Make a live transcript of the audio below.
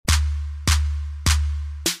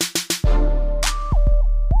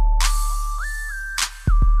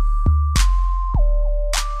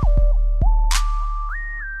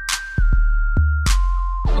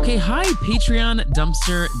Hi, Patreon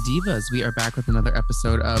Dumpster Divas. We are back with another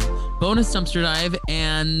episode of Bonus Dumpster Dive,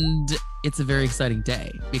 and it's a very exciting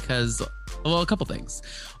day because, well, a couple things.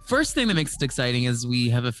 First thing that makes it exciting is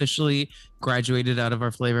we have officially graduated out of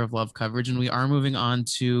our Flavor of Love coverage, and we are moving on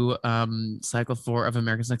to Cycle 4 of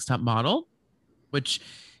America's Next Top Model, which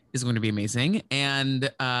is going to be amazing.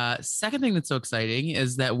 And second thing that's so exciting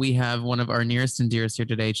is that we have one of our nearest and dearest here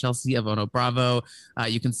today, Chelsea Avono Bravo.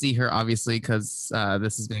 You can see her obviously because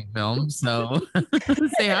this is being filmed. So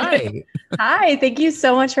say hi. Hi, thank you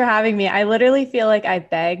so much for having me. I literally feel like I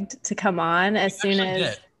begged to come on as soon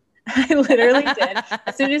as I literally did.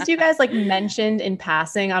 As soon as you guys like mentioned in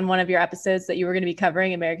passing on one of your episodes that you were going to be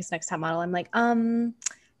covering America's Next Top Model, I'm like,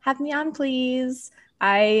 have me on, please.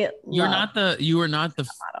 You were not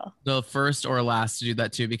the first or last to do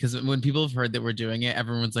that too, because when people have heard that we're doing it,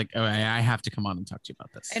 everyone's like, oh, I have to come on and talk to you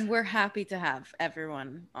about this. And we're happy to have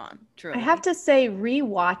everyone on. Truly. I have to say,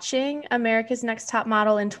 rewatching America's Next Top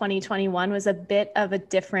Model in 2021 was a bit of a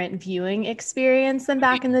different viewing experience than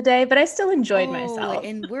back in the day, but I still enjoyed myself.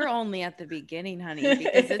 And we're only at the beginning, honey,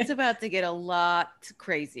 because it's about to get a lot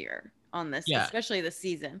crazier on this, especially this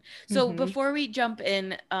season. So before we jump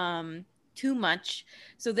in, too much.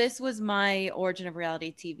 So this was my origin of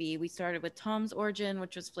reality TV. We started with Tom's origin,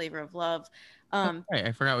 which was Flavor of Love. Right,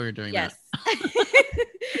 I forgot we were doing that.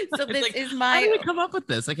 So this is my. How did we come up with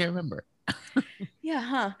this? I can't remember.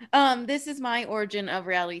 This is my origin of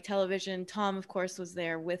reality television. Tom, of course, was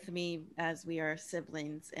there with me as we are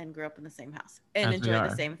siblings and grew up in the same house and enjoy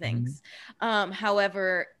the same things.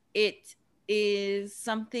 However, it is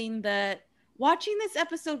something that watching this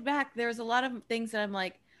episode back, there's a lot of things that I'm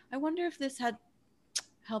like, I wonder if this had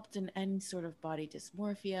helped in any sort of body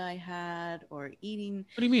dysmorphia I had, or eating.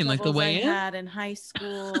 What do you mean, like the way I had in high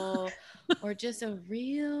school, or just a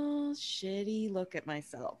real shitty look at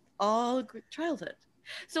myself all childhood.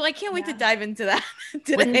 So I can't wait to dive into that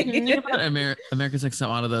today. When you think about America's Next Top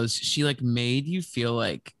Model, those she like made you feel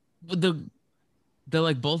like the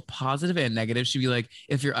like both positive and negative. She'd be like,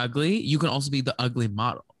 if you're ugly, you can also be the ugly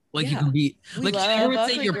model. Like you can be like she would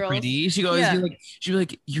say you're pretty. She'd always be like, she'd be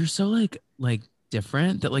like, you're so like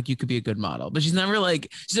different that like you could be a good model. But she's never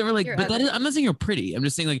like, but that is, I'm not saying you're pretty. I'm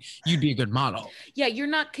just saying like you'd be a good model. Yeah, you're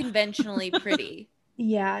not conventionally pretty.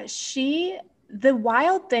 Yeah, the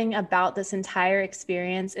wild thing about this entire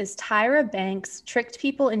experience is Tyra Banks tricked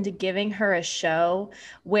people into giving her a show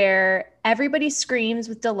where everybody screams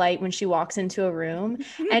with delight when she walks into a room.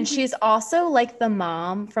 And she's also like the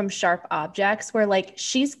mom from Sharp Objects, where like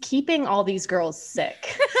she's keeping all these girls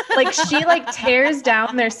sick. Like she like tears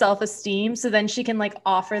down their self-esteem so then she can like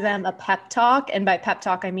offer them a pep talk. And by pep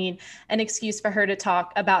talk, I mean an excuse for her to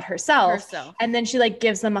talk about herself. And then she like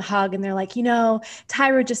gives them a hug and they're like, you know,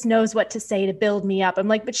 Tyra just knows what to say to build me up. I'm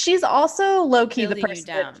like, but she's also low-key the person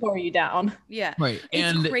that tore you down. Yeah. Right.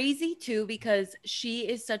 It's crazy too, because she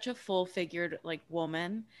is such a full-figured like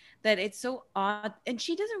woman that it's so odd, and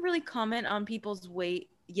she doesn't really comment on people's weight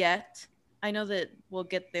yet. I know that we'll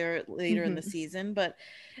get there later in the season, but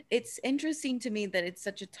it's interesting to me that it's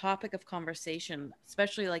such a topic of conversation,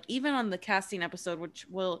 especially like even on the casting episode, which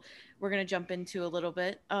we're going to jump into a little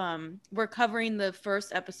bit. We're covering the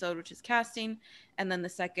first episode, which is casting, and then the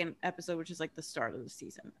second episode, which is like the start of the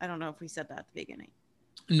season. I don't know if we said that at the beginning.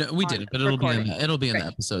 No, we didn't, but it'll be in the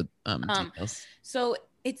episode details. So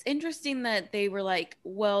it's interesting that they were like,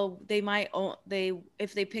 well,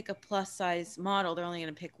 if they pick a plus size model, they're only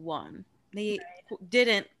going to pick one. They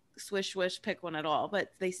didn't swish pick one at all,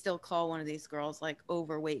 but they still call one of these girls like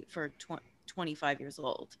overweight for 25 years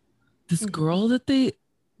old. This girl the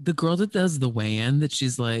girl that does the weigh-in, that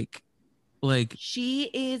she's like she's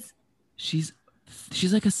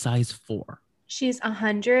like a size 4. She's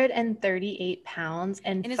 138 pounds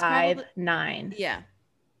and 5'9". Yeah.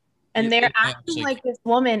 And they're acting like this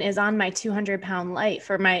woman is on my 200-pound light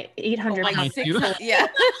for my 800-pound. Yeah.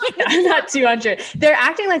 Not 200. They're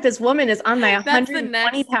acting like this woman is on my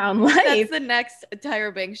 120-pound life. That's the next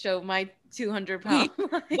Tyra Banks show, my 200-pound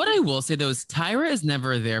life. What I will say though is Tyra is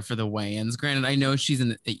never there for the weigh-ins. Granted, I know she's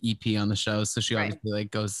an EP on the show, so she obviously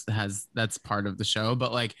like that's part of the show,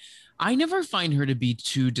 but like I never find her to be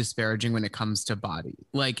too disparaging when it comes to body.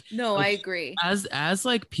 Like, no, I agree. As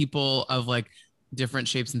like people of like different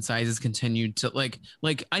shapes and sizes continue to like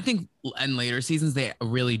I think in later seasons they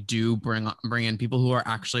really do bring in people who are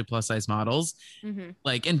actually plus size models.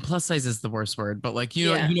 Like, and plus size is the worst word, but like you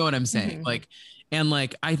know what I'm saying. Like, and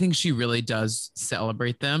like I think she really does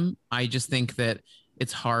celebrate them. I just think that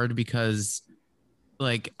it's hard because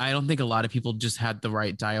like I don't think a lot of people just had the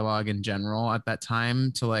right dialogue in general at that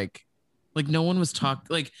time to like no one was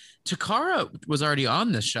like Takara was already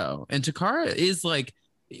on the show, and Takara is like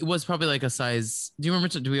it was probably like a size. Do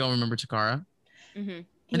we all remember Takara? Mhm.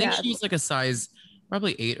 I think Yeah. she was like a size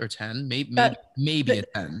probably 8 or 10, maybe That- maybe but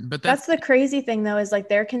a 10. But That's the crazy thing though, is like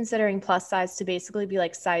they're considering plus size to basically be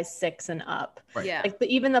like size 6 and up. right. Yeah. Like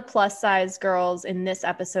even the plus size girls in this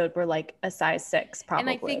episode were like a size 6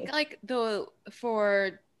 probably. And I think like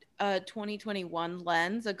for 2021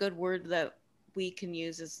 lens, a good word that we can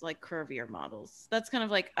use is like curvier models. That's kind of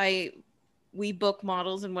like we book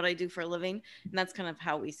models and what I do for a living, and that's kind of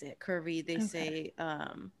how we say it. Curvy. They say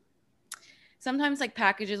sometimes like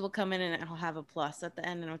packages will come in and it'll have a plus at the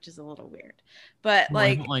end, and which is a little weird. But Oh,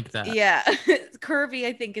 I don't like that. Yeah, curvy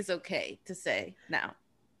I think is okay to say now,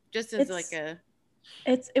 just as like a.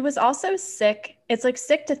 It was also sick. It's like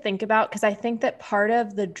sick to think about because I think that part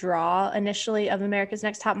of the draw initially of America's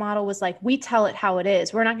Next Top Model was like, we tell it how it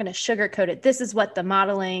is. We're not going to sugarcoat it. This is what the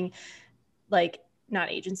modeling, like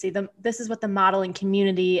not agency, this is what the modeling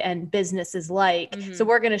community and business is like. Mm-hmm. So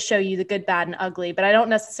we're going to show you the good, bad, and ugly. But I don't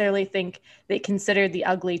necessarily think they considered the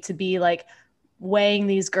ugly to be like weighing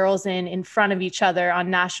these girls in front of each other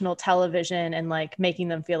on national television and like making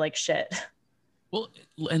them feel like shit. Well,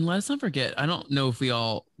 and let's not forget, I don't know if we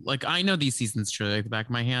all like, I know these seasons truly like the back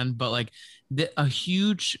of my hand, but like a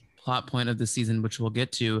huge plot point of the season, which we'll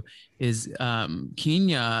get to, is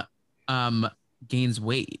Kenya gains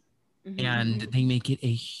weight, and they make it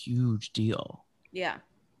a huge deal. Yeah.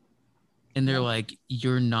 And they're like,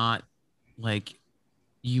 you're not like,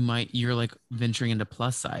 you're like venturing into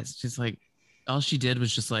plus size. She's like, all she did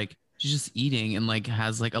was just like, she's just eating and like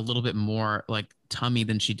has like a little bit more like tummy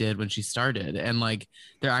than she did when she started, and like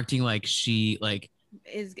they're acting like she like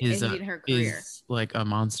is ending her career, is like a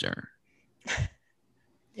monster.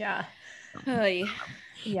 Yeah. Yeah.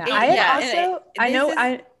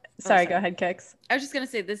 Sorry, go ahead, Kix. I was just gonna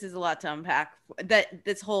say this is a lot to unpack. That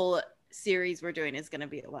this whole series we're doing is gonna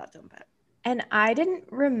be a lot to unpack. And I didn't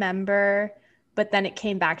remember, but then it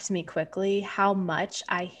came back to me quickly how much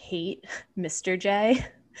I hate Mr. J.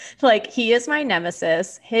 Like, he is my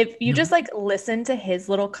nemesis. If you just like listen to his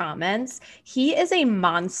little comments, he is a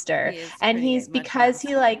monster. And he's because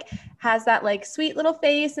he like has that like sweet little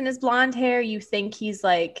face and his blonde hair, you think he's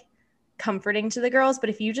like comforting to the girls. But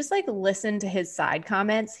if you just like listen to his side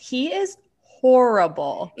comments, he is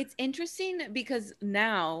horrible. It's interesting because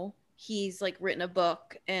now he's like written a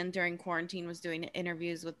book and during quarantine was doing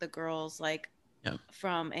interviews with the girls like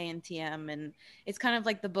from ANTM, and it's kind of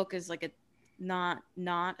like the book is like a not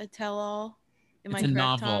a tell-all. It's a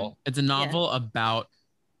novel. It's a novel about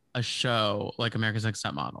a show like America's Next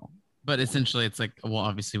Top Model. But essentially it's like, well,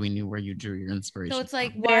 obviously we knew where you drew your inspiration. So it's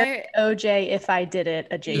like, why OJ if I did it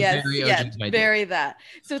adjacent. Yes, very that.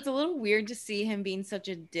 So it's a little weird to see him being such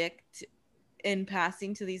a dick in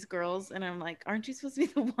passing to these girls, and I'm like, aren't you supposed to be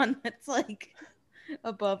the one that's like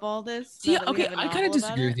above all this? Yeah, okay, I kind of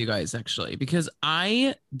disagree with you guys actually, because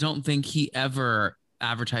I don't think he ever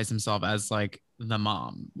advertised himself as like the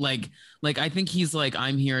mom. Like I think he's like,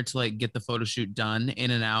 I'm here to like get the photo shoot done in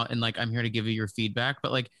and out, and like I'm here to give you your feedback.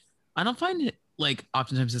 But like I don't find it like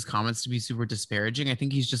oftentimes his comments to be super disparaging. I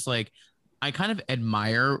think he's just like, I kind of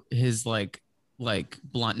admire his like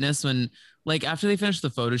bluntness when like after they finished the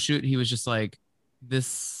photo shoot, he was just like,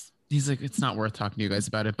 he's like, it's not worth talking to you guys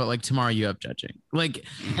about it, but like tomorrow you have judging. Like,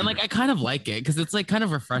 and like I kind of like it because it's like kind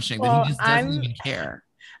of refreshing that he just doesn't even care.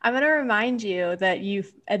 I'm going to remind you that you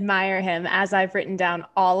admire him as I've written down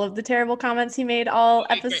all of the terrible comments he made all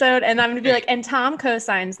episode. And I'm going to be like, and Tom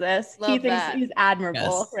co-signs this. He thinks he's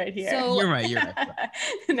admirable right here. So, you're right.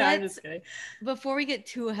 No, I'm just kidding. Before we get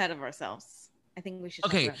too ahead of ourselves, I think we should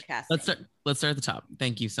talk about casting. Let's start at the top.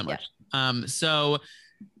 Thank you so much. Yeah. So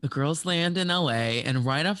the girls land in LA, and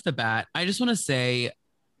right off the bat, I just want to say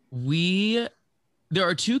there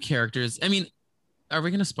are two characters. I mean, are we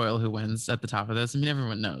going to spoil who wins at the top of this? I mean,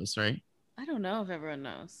 everyone knows, right? I don't know if everyone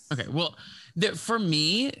knows. Okay. Well, for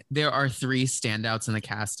me, there are three standouts in the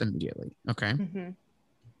cast immediately. Okay. Mm-hmm.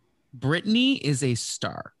 Brittany is a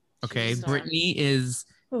star. Okay. Brittany is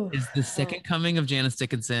the second coming of Janice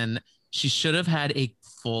Dickinson. She should have had a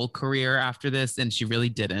full career after this, and she really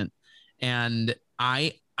didn't. And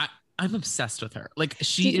I'm obsessed with her. Like,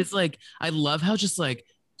 she is like, I love how just like,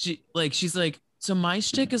 she's like, so my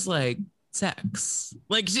shtick is like, sex,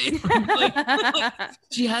 like she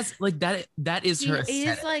she has like that is her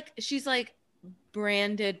aesthetic. She's like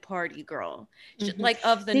branded party girl, like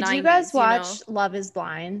of the Did 90s. You guys watch Love is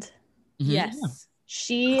Blind? Mm-hmm. Yes.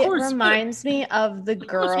 She reminds me of the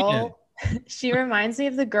girl. She reminds me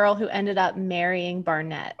of the girl who ended up marrying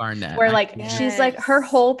Barnett. Where like she's like, her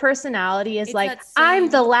whole personality is like, I'm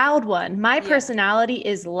the loud one. My personality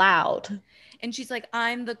is loud. And she's like,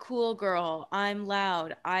 I'm the cool girl. I'm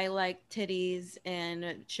loud. I like titties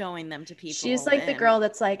and showing them to people. She's like the girl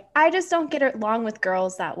that's like, I just don't get along with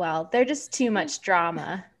girls that well. They're just too much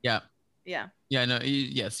drama. Yeah. Yeah. Yeah, no,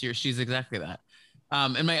 yes, she's exactly that.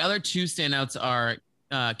 And my other two standouts are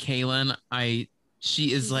Kaylin.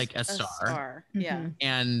 She is like a star. Yeah.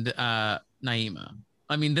 And Naima.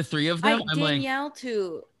 I mean, the three of them. I'm Danielle like,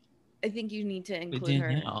 too. I think you need to include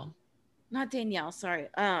Danielle. her. Not Danielle. Sorry.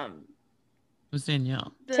 Who's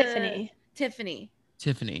Danielle? Tiffany.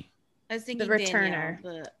 I was thinking the returner.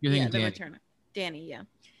 Danielle, You're thinking the Danny. returner. Danny. Yeah.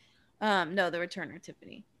 No, the returner.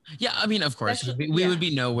 Tiffany. Yeah, I mean, of course, we would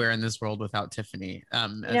be nowhere in this world without Tiffany.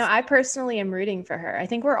 I personally am rooting for her. I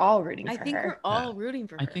think we're all rooting for her. I think we're all rooting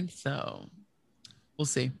for her. I think so. We'll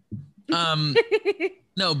see.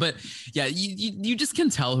 No, but yeah, you just can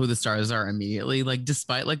tell who the stars are immediately, like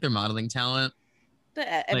despite like their modeling talent.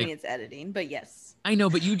 I mean, it's editing, but yes. I know,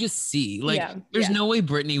 but you just see like there's no way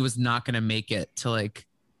Brittany was not gonna make it to like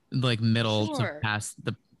middle to past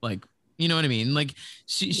the like, you know what I mean? Like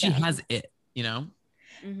she has it, you know?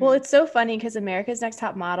 Mm-hmm. Well, it's so funny because America's Next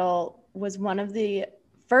Top Model was one of the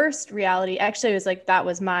first reality. Actually, it was like that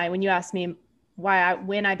was when you asked me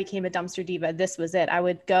when I became a dumpster diva, this was it. I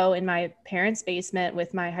would go in my parents' basement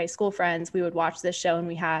with my high school friends. We would watch this show and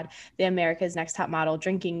we had the America's Next Top Model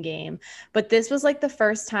drinking game. But this was like the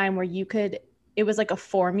first time where it was like a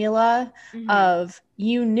formula of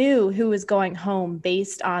you knew who was going home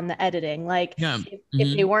based on the editing. Like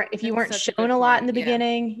if you weren't shown a lot in the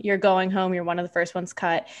beginning, you're going home. You're one of the first ones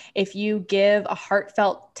cut. If you give a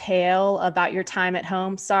heartfelt tale about your time at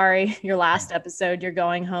home, sorry, your last episode, you're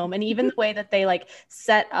going home. And even the way that they like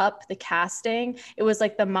set up the casting, it was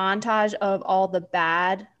like the montage of all the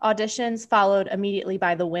bad auditions followed immediately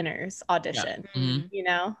by the winners audition, you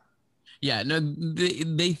know? Yeah, no,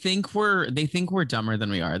 they think we're dumber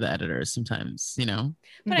than we are, the editors sometimes, you know.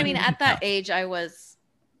 But I mean, at that age, I was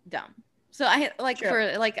dumb. So I like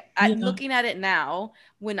looking at it now,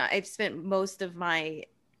 when I've spent most of my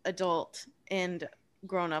adult and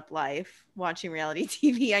grown-up life watching reality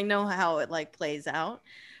TV, I know how it like plays out.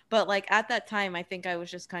 But like at that time, I think I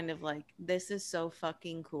was just kind of like, this is so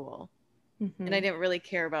fucking cool, and I didn't really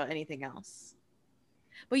care about anything else.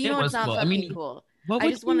 But you know what's not fucking cool?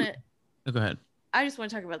 I just want to. Oh, go ahead. I just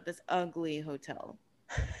want to talk about this ugly hotel.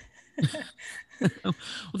 Well,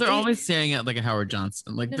 they're always staring at like a Howard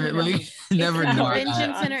Johnson. Like they're like never it's know.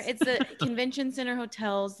 Convention center. It's the convention center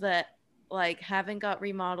hotels that like haven't got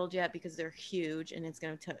remodeled yet because they're huge and it's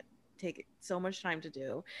going to take so much time to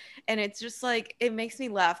do. And it's just like, it makes me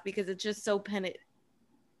laugh because it's just so pinnacle.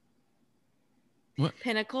 What?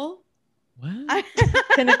 Pinnacle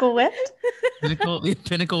whipped?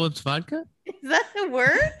 Pinnacle whipped vodka? Is that the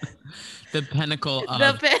word? The pinnacle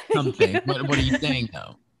of something. What are you saying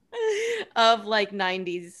though? Of like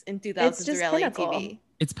 90s and 2000s reality TV.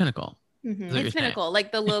 It's Pinnacle. It's Pinnacle.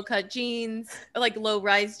 Like the low cut jeans, like low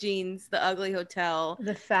rise jeans, the ugly hotel,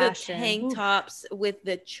 the fashion, the tank tops with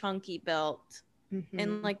the chunky belt,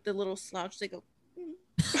 and like the little slouch. They go.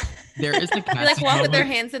 There is a they like walk with their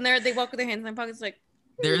hands in there. They walk with their hands in their pockets, like.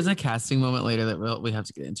 There is a casting moment later that we have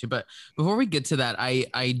to get into. But before we get to that,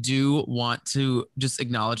 I do want to just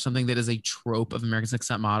acknowledge something that is a trope of America's Next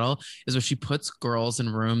Top Model, is where she puts girls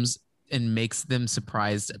in rooms and makes them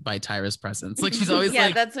surprised by Tyra's presence. Like she's always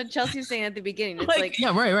like, that's what Chelsea's saying at the beginning. It's like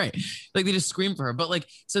yeah, right. Like they just scream for her. But like,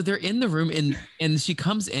 so they're in the room and she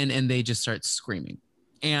comes in and they just start screaming.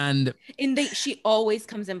 And she always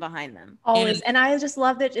comes in behind them. Always. And I just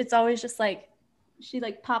love that it's always just like, she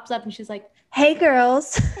like pops up and she's like, hey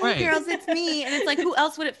girls. Right. Hey girls, it's me. And it's like, who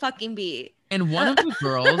else would it fucking be? And one of the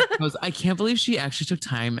girls goes, I can't believe she actually took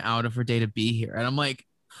time out of her day to be here. And I'm like,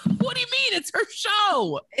 what do you mean? It's her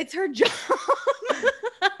show. It's her job.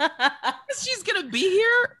 She's gonna be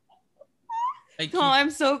here.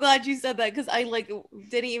 I'm so glad you said that because I like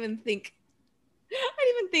didn't even think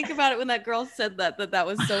about it when that girl said that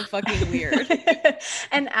was so fucking weird.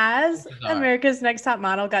 And as America's Next Top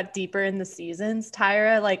Model got deeper in the seasons,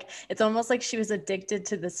 Tyra, like, it's almost like she was addicted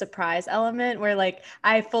to the surprise element where like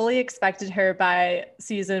I fully expected her by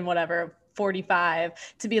season 45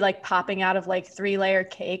 to be like popping out of like 3-layer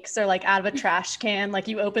cakes or like out of a trash can. Like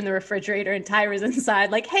you open the refrigerator and Tyra's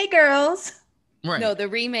inside like, hey girls. Right. No, the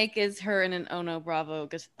remake is her in an Ono Bravo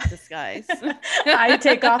disguise. I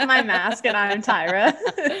take off my mask and I'm Tyra.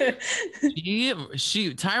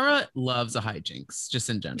 Tyra loves a hijinks just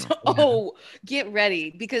in general. Oh, get ready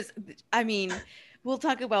because I mean, we'll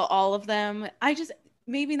talk about all of them.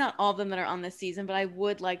 Maybe not all of them that are on this season, but I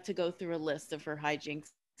would like to go through a list of her hijinks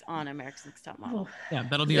on America's Next Top Model. Yeah,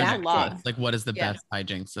 that'll be our next list. Like, what is the best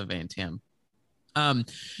hijinks of ANTM?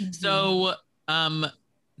 So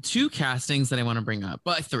Two castings that I want to bring up,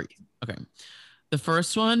 but three. Okay. The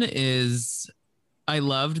first one is I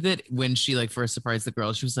loved that when she like first surprised the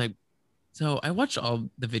girl, she was like, so I watched all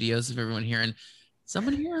the videos of everyone here, and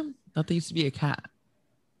someone here thought they used to be a cat.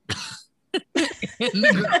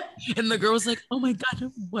 and the girl was like, oh my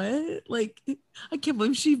God, what? Like, I can't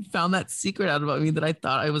believe she found that secret out about me that I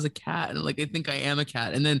thought I was a cat. And like, I think I am a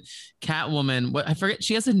cat. And then Catwoman, what I forget,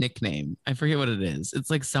 she has a nickname. I forget what it is. It's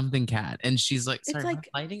like something cat. And she's like, sorry, my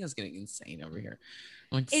lighting is getting insane over here.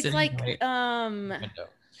 I'm like, it's like,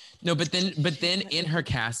 no, but then in her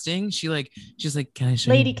casting, she's like, can I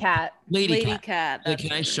show Lady you? Cat. Lady Cat. Like,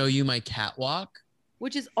 can I show you my catwalk?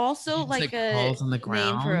 Which is also like a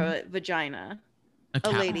name for a vagina. A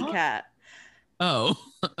lady cat. Oh,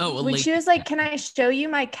 when she was like, can I show you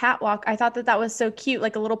my catwalk? I thought that was so cute,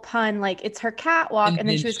 like a little pun, like it's her catwalk, and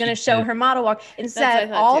then she was going to show her model walk.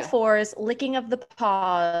 Instead, all fours, licking of the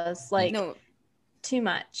paws, like too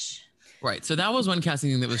much. Right. So that was one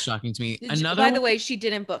casting thing that was shocking to me. By the way, she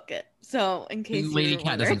didn't book it. So in case Lady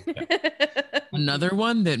Cat doesn't book it. Another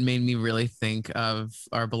one that made me really think of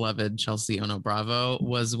our beloved Chelsea Ono Bravo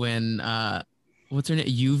was when what's her name?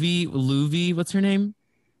 Luvi, what's her name?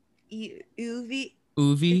 Uvi.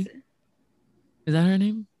 Is that her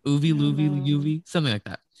name? Uvi, something like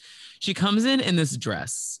that. She comes in this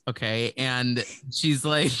dress, okay? And she's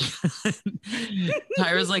like,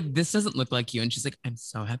 Tyra's like, this doesn't look like you. And she's like, I'm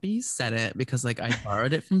so happy you said it because like I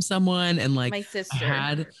borrowed it from someone. And like my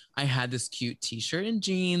sister. I had this cute t-shirt and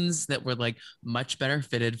jeans that were like much better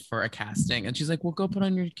fitted for a casting. And she's like, well, go put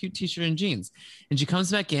on your cute t-shirt and jeans. And she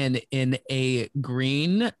comes back in a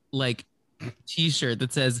green like t-shirt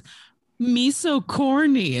that says, me so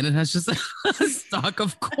corny, and it has just a stalk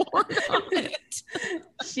of corn on it.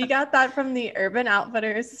 She got that from the Urban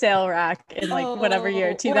Outfitters sale rack in like whatever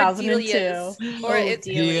year, 2002. Or it's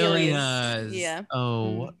Delia's. Yeah.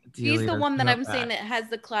 Oh, she's the one that I'm saying that has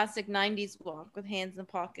the classic 90s walk with hands in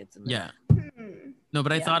pockets. And yeah. No,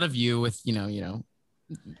 but I thought of you with, you know,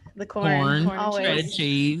 the corn shredded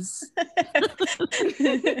cheese.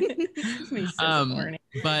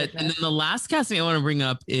 But and then the last casting I want to bring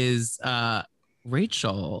up is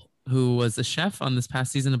Rachel, who was a chef on this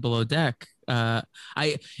past season of Below Deck. On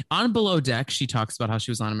Below Deck, she talks about how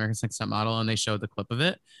she was on America's Next Top Model, and they showed the clip of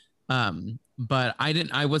it. But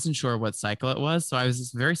I wasn't sure what cycle it was, so I was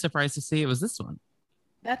just very surprised to see it was this one.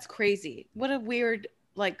 That's crazy. What a weird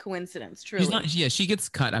like coincidence. Truly. She gets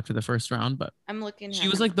cut after the first round, but I'm looking. She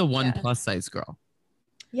was like the one plus size girl.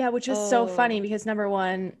 Yeah, which was so funny because number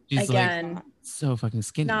one, she's again, like, so fucking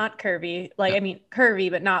skinny, not curvy. Like, I mean, curvy,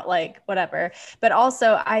 but not like whatever. But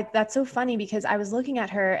also, that's so funny because I was looking at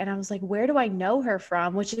her and I was like, where do I know her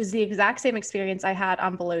from? Which is the exact same experience I had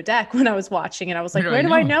on Below Deck when I was watching, and I was like, where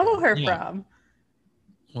do I know her from?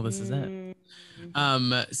 Well, this is it.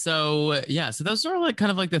 So those are like kind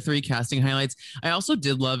of like the three casting highlights. I also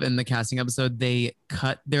did love in the casting episode,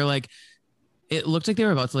 they're like, it looked like they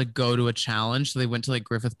were about to like go to a challenge. So they went to like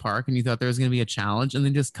Griffith Park and you thought there was going to be a challenge, and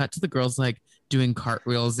then just cut to the girls like doing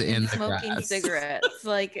cartwheels in the grass. Smoking cigarettes.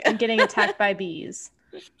 Like, and getting attacked by bees.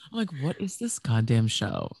 I'm like, what is this goddamn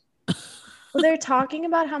show? Well, they're talking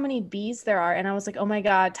about how many bees there are, and I was like, "Oh my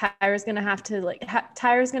God, Tyra's gonna have to like,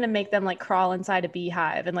 Tyra's gonna make them like crawl inside a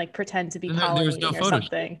beehive and like pretend to be pollinating or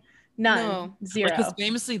something." None, zero. Because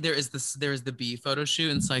famously, there is the bee photo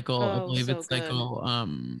shoot in cycle. I believe it's cycle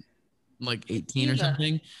like 18 or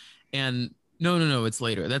something, and no, it's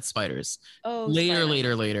later. That's spiders. Oh,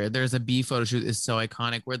 later. There's a bee photo shoot. Is so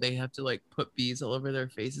iconic where they have to like put bees all over their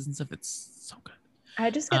faces and stuff. It's so good. I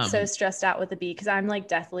just get so stressed out with the bee because I'm like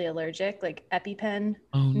deathly allergic, like EpiPen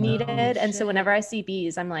needed. And so whenever I see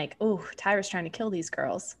bees, I'm like, oh, Tyra's trying to kill these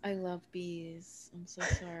girls. I love bees. I'm so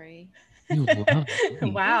sorry. You love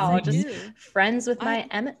bees. Wow, just friends with my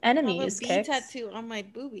enemies. I have a bee tattoo on my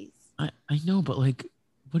boobies. I know, but like,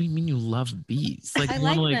 what do you mean you love bees? Like, I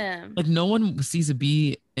like them. Like no one sees a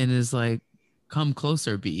bee and is like, come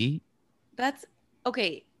closer, bee. That's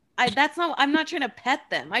okay. I'm not trying to pet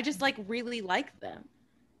them. I just like really like them.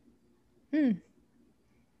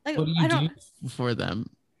 Like, what do you do for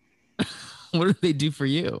them? What do they do for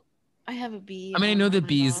you? I have a bee. I mean, I know that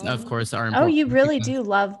bees, of course, are important. Oh, you really do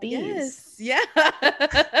love bees. Yes. Yeah.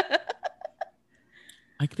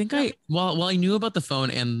 I think while I knew about the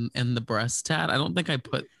phone and the breast tat, I don't think I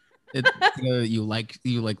put it you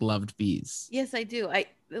loved bees. Yes, I do. I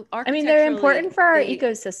mean, they're important for our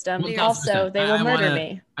ecosystem. Well, also, they will murder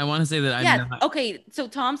me. I want to say that okay, so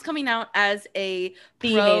Tom's coming out as a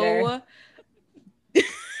bee hater.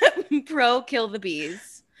 Pro kill the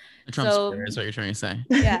bees. A Trump supporter is what you're trying to say.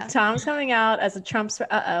 Yeah. Tom's coming out as a Trump.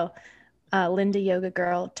 Linda Yoga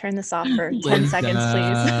Girl, turn this off for 10 seconds,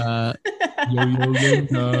 Linda. Yo,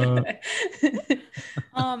 Linda. please.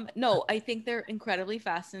 No, I think they're incredibly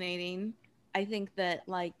fascinating. I think that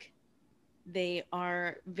like they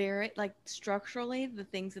are very like structurally the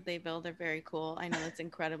things that they build are very cool. I know it's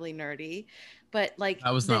incredibly nerdy, but like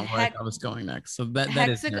That was the not where I was going next. So that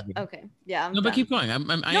is nerdy. okay, yeah, I'm No, but done. keep going.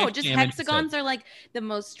 No, just hexagons are like the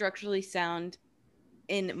most structurally sound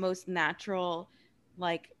in most natural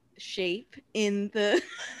like shape in the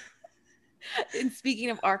and speaking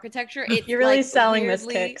of architecture, it's You're really like selling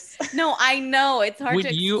weirdly... this, Kix. No, I know it's hard to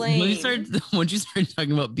explain. When you started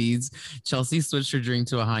talking about bees, Chelsea switched her drink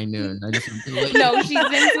to a high noon. I just No, she's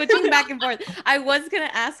been switching back and forth. I was gonna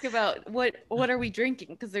ask about what are we drinking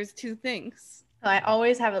because there's two things. I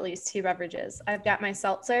always have at least two beverages. I've got my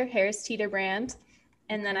seltzer, Harris Teeter brand,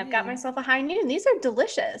 and then I've got myself a High Noon. These are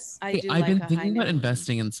delicious. I've been thinking about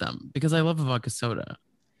investing in some because I love a vodka soda,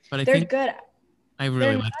 but they're good. I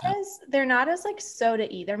really like that. They're not as like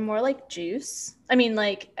soda-y. They're more like juice. I mean,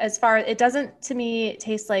 like as far it doesn't to me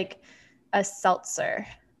taste like a seltzer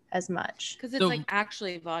as much because it's like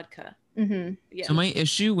actually vodka. Mm-hmm. Yeah. So my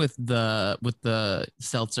issue with the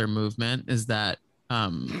seltzer movement is that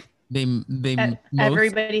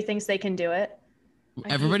everybody thinks they can do it.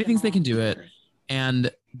 Everybody thinks they can do it,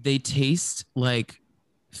 and they taste like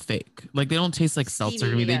fake. Like they don't taste like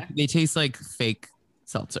seltzer to me. Yeah. They taste like fake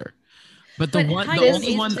seltzer. But the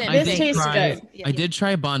only one I did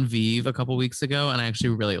try Bon Vive a couple weeks ago, and I actually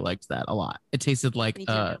really liked that a lot. It tasted like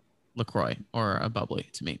a LaCroix or a bubbly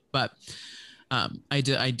to me. But I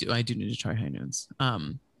do need to try High Noons.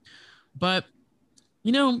 But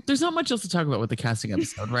you know, there's not much else to talk about with the casting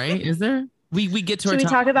episode, right? Is there? We get to Should we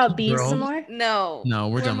talk about bees some more? No,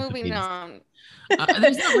 we're done moving on.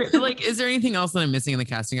 There's not like, is there anything else that I'm missing in the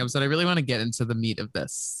casting episode? I really want to get into the meat of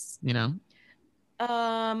this, you know?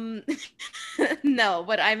 No,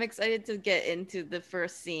 but I'm excited to get into the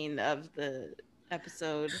first scene of the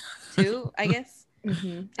episode 2, I guess.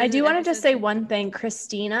 Mm-hmm. I do want to just say one thing.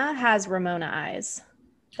 Christina has Ramona eyes.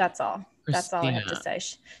 That's all. That's all I have to say.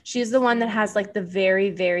 She's the one that has like the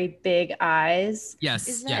very, very big eyes.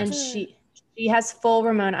 Yes. And she has full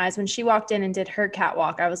Ramona eyes. When she walked in and did her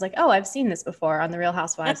catwalk, I was like, oh, I've seen this before on The Real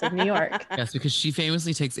Housewives of New York. Yes, because she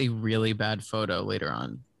famously takes a really bad photo later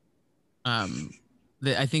on.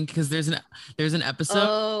 I think because there's an episode.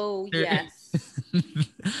 Oh, yes.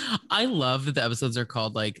 I love that the episodes are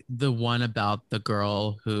called like the one about the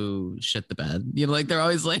girl who shit the bed. You know, like they're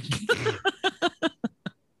always like.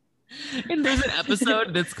 And there's an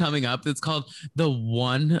episode that's coming up that's called the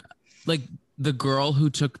one, like the girl who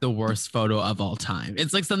took the worst photo of all time.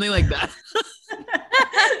 It's like something like that.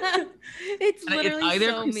 It's literally either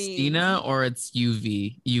so Christina mean. or it's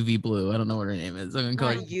UV Blue. I don't know what her name is. I'm gonna call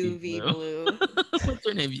her UV Blue. What's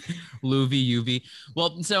her name? UV.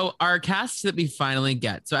 Well, so our cast that we finally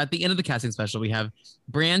get. So at the end of the casting special, we have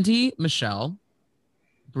Brandy, Michelle,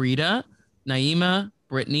 Brita, Naima,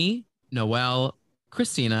 Brittany, Noelle,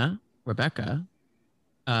 Christina, Rebecca,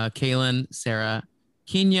 Kaylin, Sarah,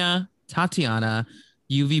 Kenya, Tatiana,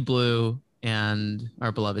 UV Blue, and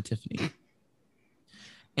our beloved Tiffany.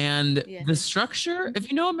 And the structure, if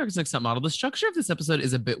you know America's Next Top Model, the structure of this episode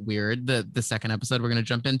is a bit weird. The second episode we're going to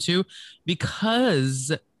jump into,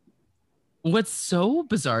 because what's so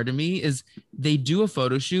bizarre to me is they do a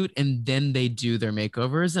photo shoot and then they do their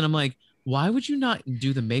makeovers. And I'm like, why would you not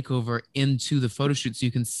do the makeover into the photo shoot so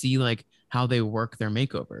you can see like how they work their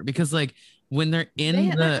makeover? Because like when they're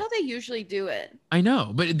that's how they usually do it. I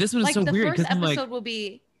know, but this one is like so weird. The first episode will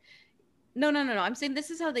be no. I'm saying this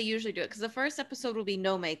is how they usually do it, because the first episode will be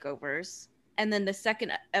no makeovers, and then the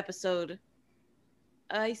second episode.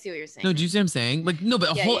 I see what you're saying. No, do you see what I'm saying? Like, no, but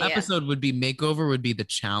a whole episode would be makeover, would be the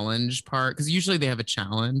challenge part. Because usually they have a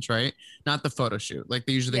challenge, right? Not the photo shoot. Like,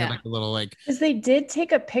 they usually have like a little like. Because they did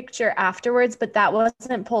take a picture afterwards, but that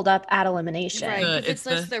wasn't pulled up at elimination. Right, it's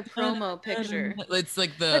just their promo picture. It's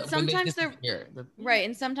like the. But sometimes right,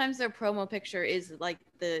 and sometimes their promo picture is like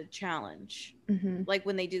the challenge. Mm-hmm. Like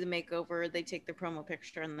when they do the makeover, they take the promo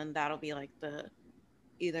picture, and then that'll be like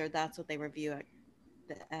either that's what they review at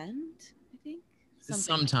the end, I think.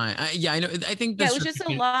 Sometime. I know. I think it was just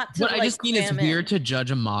a lot to what I just mean is weird to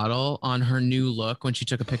judge a model on her new look when she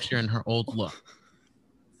took a picture in her old look.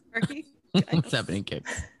 Sorry. What's happening, kids?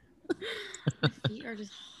 My feet are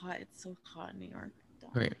just hot. It's so hot in New York.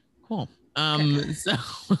 Great. Cool. So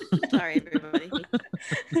sorry, everybody.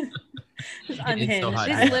 It's unhinged. So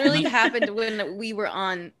this literally happened when we were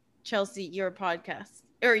on Chelsea, your podcast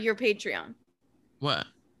or your Patreon. What?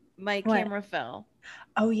 My camera fell.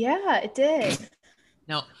 Oh yeah, it did.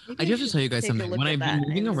 Now, I do have to tell you guys something. When I've been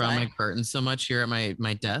moving around my curtains so much here at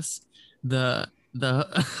my desk, the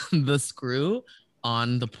the screw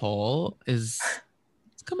on the pole is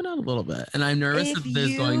it's coming out a little bit, and I'm nervous If that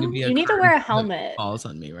there's going to be a You need to current wear a that helmet. falls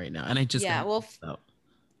on me right now, and I just Yeah, got well, messed up.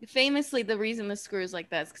 famously, the reason the screw is like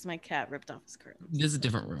that is because my cat ripped off his curtains. This is a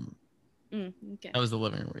different room. Okay. That was the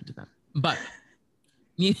living room we did that. But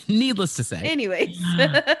needless to say. Anyways.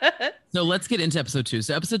 So let's get into episode 2.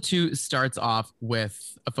 So episode 2 starts off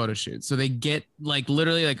with a photo shoot. So they get like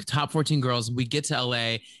literally like top 14 girls. We get to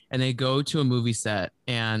LA and they go to a movie set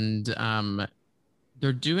and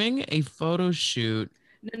they're doing a photo shoot.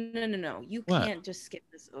 No. You What? can't just skip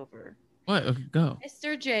this over. What? Okay, go.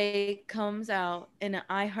 Mr. J comes out in an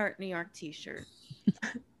I Heart New York t-shirt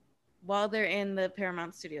while they're in the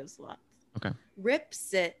Paramount Studios lot. Okay.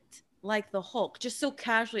 Rips it like the Hulk, just so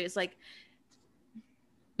casually. It's like,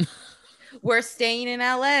 we're staying in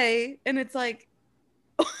LA, and it's like,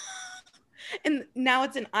 and now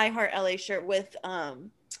it's an I Heart LA shirt with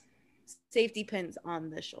safety pins on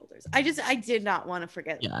the shoulders. I did not want to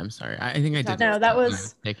forget. Yeah, I'm sorry. I think I did. No, that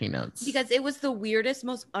was taking notes because it was the weirdest,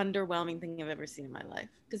 most underwhelming thing I've ever seen in my life.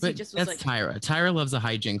 Because he just was that's like, Tyra. Tyra loves a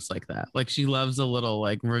hijinks like that. Like she loves a little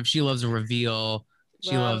like she loves a reveal.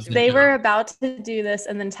 She loves. They were about to do this,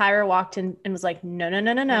 and then Tyra walked in and was like,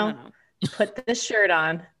 "No. Put this shirt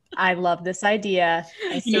on. I love this idea."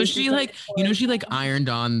 She ironed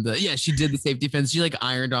on she did the safety pins. She like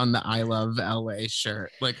ironed on the I Love LA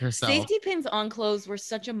shirt like herself. Safety pins on clothes were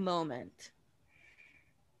such a moment.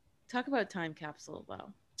 Talk about a time capsule.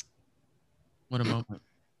 Wow. What a moment.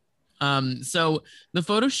 So the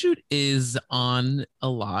photo shoot is on a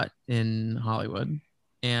lot in Hollywood,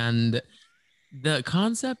 and the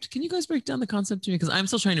concept, can you guys break down the concept to me? Because I'm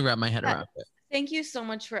still trying to wrap my head around it. Thank you so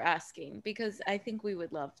much for asking, because I think we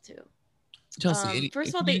would love to. Chelsea,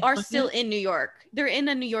 first of all, they are still in New York. They're in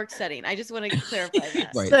a New York setting. I just want to clarify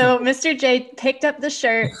that. Right. So Mr. J picked up the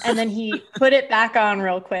shirt and then he put it back on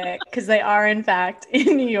real quick because they are in fact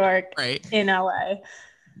in New York, right, in LA.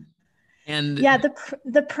 And yeah,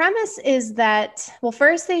 the premise is that, well,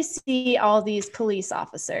 first they see all these police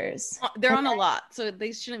officers. They're on a lot, so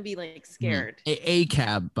they shouldn't be like scared. A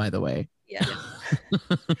cab, by the way. Yeah.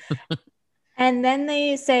 And then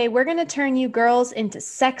they say, "We're going to turn you girls into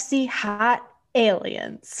sexy, hot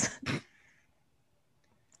aliens."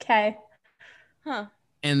 Okay. Huh.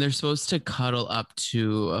 And they're supposed to cuddle up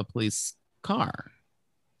to a police car.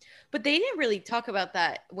 But they didn't really talk about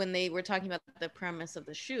that when they were talking about the premise of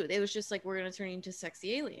the shoot. It was just like, we're going to turn you into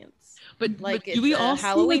sexy aliens. But like, do we all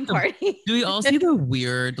Halloween party? Do we all see the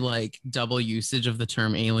weird like double usage of the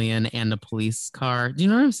term alien and a police car? Do you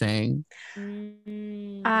know what I'm saying?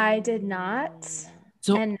 I did not.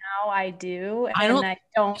 So, and now I do. And I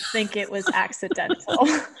don't think it was accidental.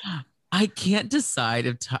 I can't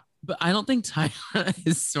decide but I don't think Tyra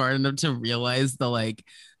is smart enough to realize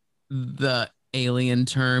the alien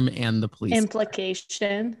term and the police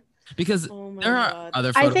implication, because there are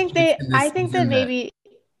other I think that maybe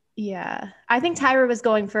I think Tyra was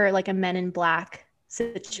going for like a Men in Black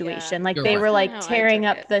situation. Like they were like tearing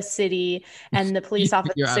up the city and the police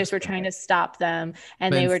officers were trying to stop them,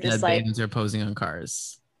 and they were just like aliens are posing on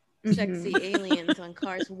cars. Sexy aliens on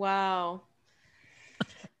cars. Wow.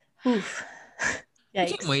 Oof. I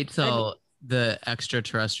can't wait till the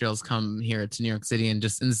extraterrestrials come here to New York City and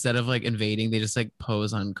just instead of like invading, they just like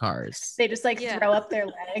pose on cars. They just like throw up their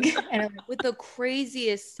leg and with the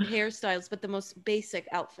craziest hairstyles, but the most basic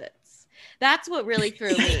outfits. That's what really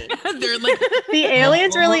threw me. They're like the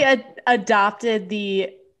aliens really adopted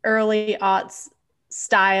the early aughts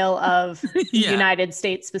style of the United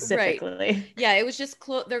States specifically. Right. Yeah, it was just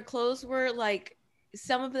their clothes were like,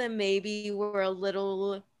 some of them maybe were a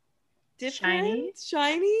little different.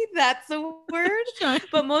 Shiny, that's a word.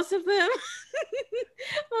 But most of them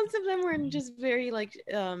were just very like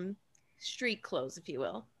street clothes, if you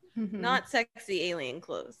will. Not sexy alien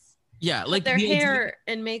clothes. Yeah, like their hair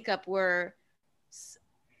and makeup were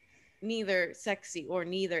neither sexy or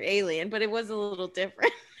neither alien, but it was a little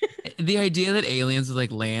different. The idea that aliens would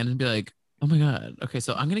like land and be like, oh my god, okay,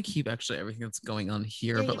 so I'm gonna keep actually everything that's going on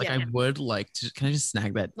here, but like I would like to, can I just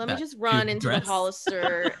snag that? Let me just run into the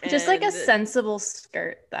Hollister. Just like a sensible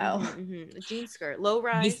skirt though. A jean skirt, low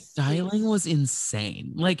rise. The styling was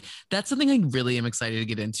insane. Like that's something I really am excited to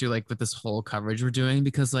get into, like with this whole coverage we're doing,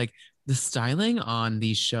 because like the styling on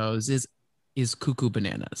these shows is cuckoo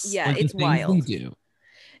bananas. Yeah, like, it's wild. They do.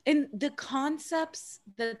 And the concepts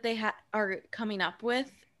that they are coming up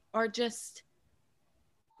with are just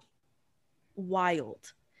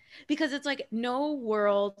wild, because it's like no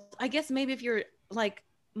world. I guess maybe if you're like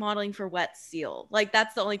modeling for Wet Seal. Like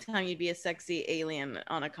that's the only time you'd be a sexy alien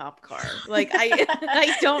on a cop car. Like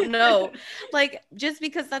I don't know. Like just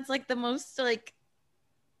because that's like the most like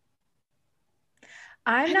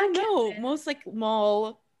I don't know, most like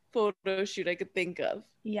mall photo shoot I could think of.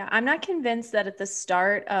 Yeah, I'm not convinced that at the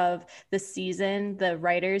start of the season, the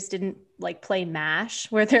writers didn't like play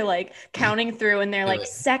MASH where they're like counting through and they're like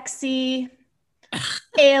sexy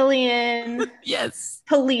alien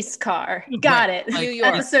police car. Got it. New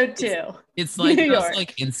York. Episode 2. It's like those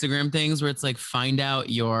like Instagram things where it's like find out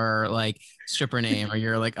your like stripper name or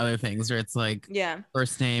your like other things where it's like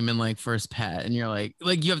first name and like first pet and you're like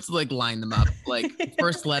you have to like line them up like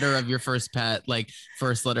first letter of your first pet, like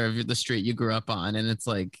first letter of the street you grew up on, and it's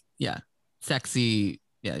like sexy.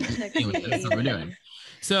 Anyway, that's what we're doing.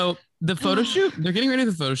 So the photo shoot, they're getting ready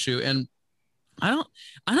for the photo shoot, and I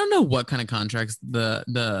don't know what kind of contracts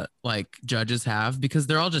the like judges have because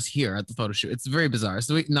they're all just here at the photo shoot. It's very bizarre.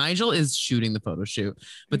 So Nigel is shooting the photo shoot,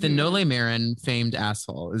 but then Nole Marin, famed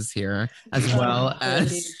asshole, is here as well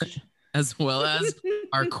as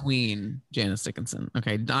our queen Janice Dickinson.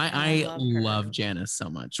 Okay, I love Janice so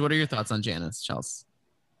much. What are your thoughts on Janice, Chelsea?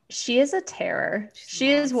 She is a terror.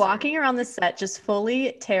 She is walking around the set just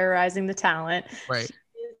fully terrorizing the talent. Right.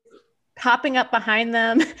 Hopping up behind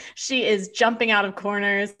them. She is jumping out of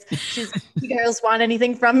corners. She's, you girls want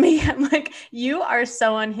anything from me? I'm like, you are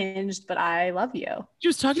so unhinged, but I love you. She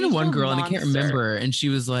was talking to one girl and I can't remember. And she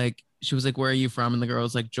was like, where are you from? And the girl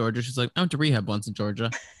was like, Georgia. She's like, I went to rehab once in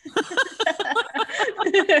Georgia.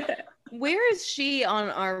 Where is she on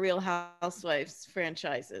our Real Housewives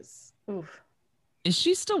franchises? Oof. Is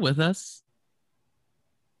she still with us?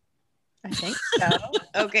 I think so.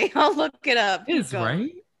 Okay, I'll look it up. Is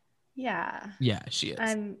right? Yeah, she is.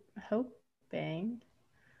 I'm hoping.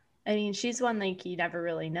 I mean, she's one like you never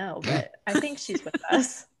really know, but I think she's with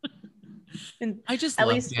us. And I just at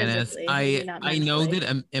love least Janice. I know that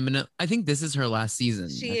Eminem. I think this is her last season.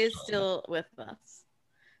 She is still with us.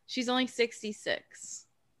 She's only 66.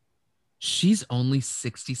 She's only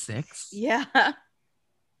 66? Yeah.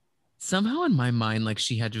 Somehow in my mind, like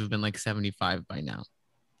she had to have been like 75 by now.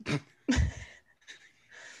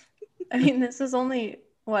 I mean, this was only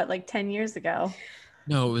what, like 10 years ago?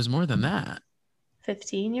 No, it was more than that.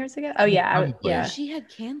 15 years ago? Oh yeah, yeah. She had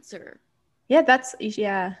cancer. Yeah,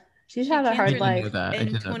 she's had a hard life in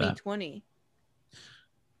 2020.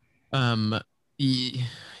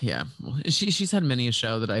 Yeah, she's had many a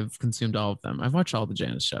show that I've consumed all of them. I've watched all the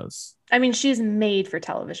Janice shows. I mean, she's made for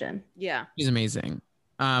television. Yeah, she's amazing.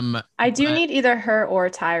 I do need either her or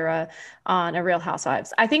Tyra on a Real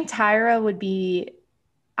Housewives. I think Tyra would be.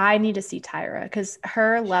 I need to see Tyra because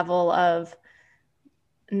her level of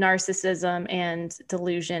narcissism and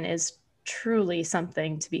delusion is truly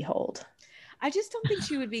something to behold. I just don't think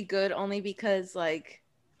she would be good only because like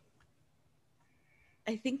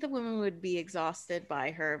I think the women would be exhausted by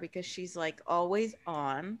her because she's like always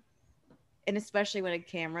on, and especially when a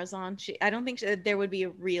camera's on, I don't think there would be a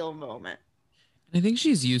real moment. I think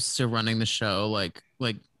she's used to running the show like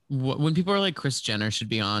when people are like Kris Jenner should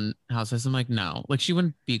be on Housewives, I'm like, no, like she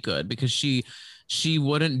wouldn't be good because she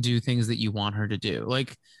wouldn't do things that you want her to do.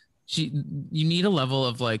 Like you need a level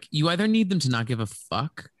of like, you either need them to not give a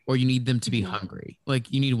fuck or you need them to be hungry.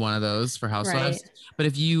 Like you need one of those for Housewives. Right. But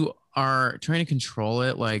if you are trying to control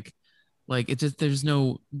it, like it just,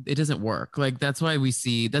 it doesn't work. Like that's why Lisa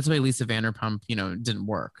Vanderpump, didn't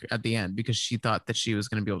work at the end because she thought that she was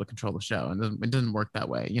going to be able to control the show, and it didn't work that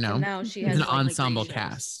way. And now she has an ensemble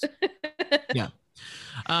cast. Yeah.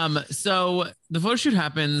 So the photo shoot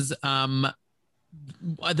happens. The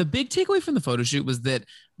big takeaway from the photo shoot was that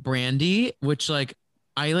Brandy, which like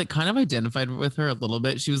I like kind of identified with her a little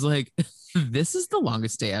bit. She was like, "This is the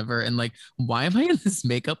longest day ever," and like, why am I in this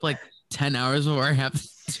makeup like 10 hours before I have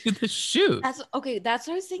to do the shoot? That's what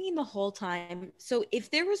I was thinking the whole time. So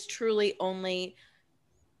if there was truly only,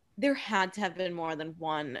 there had to have been more than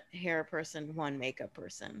one hair person, one makeup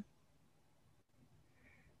person.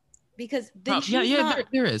 Because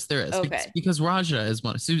there is. Okay. Because Raja is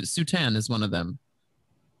one. Sutan is one of them.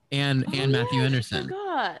 And Matthew Anderson. I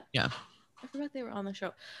forgot. Yeah. I forgot they were on the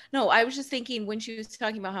show. No, I was just thinking when she was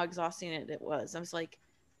talking about how exhausting it was, I was like,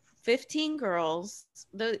 15 girls,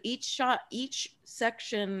 each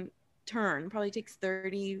section turn probably takes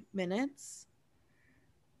 30 minutes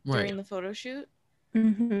during the photo shoot.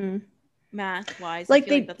 Mm-hmm. Math wise, like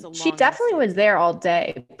that's a long. She definitely was there all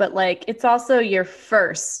day, but like it's also your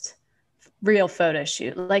first real photo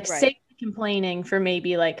shoot. Like say complaining for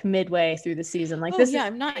maybe like midway through the season. Like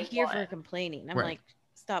I'm not here for complaining. I'm like,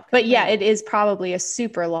 stop. But yeah, it is probably a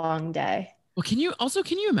super long day. Well, can you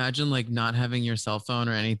imagine like not having your cell phone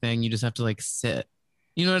or anything? You just have to like sit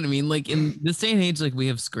You know what I mean? Like in this day and age, like we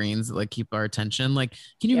have screens that like keep our attention. Like,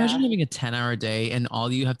 can you imagine Yeah. having a 10-hour day and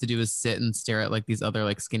all you have to do is sit and stare at like these other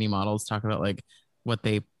like skinny models talk about like what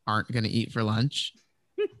they aren't gonna eat for lunch?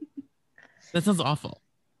 That sounds awful.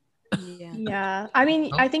 Yeah. Yeah. I mean,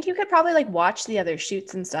 Oh. I think you could probably like watch the other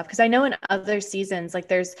shoots and stuff because I know in other seasons, like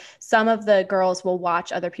there's some of the girls will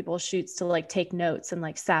watch other people's shoots to like take notes and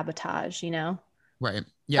like sabotage, you know? Right.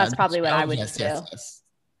 Yeah. That's probably what I would yes, do. yes, yes.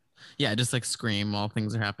 Yeah, just like scream while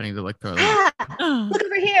things are happening to like throw them. Ah, look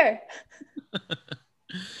over here.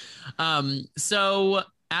 So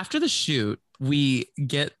after the shoot, we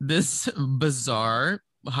get this bizarre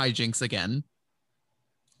hijinks again,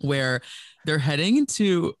 where they're heading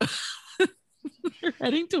to they're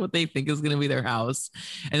heading to what they think is going to be their house,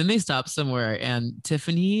 and then they stop somewhere, and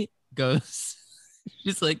Tiffany goes,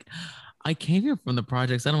 she's like, "I came here from the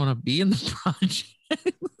projects. I don't want to be in the projects."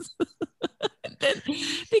 And then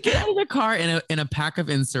they get out of the car, and a pack of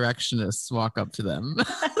insurrectionists walk up to them.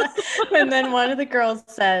 And then one of the girls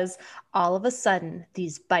says, all of a sudden,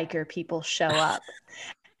 these biker people show up.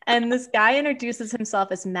 And this guy introduces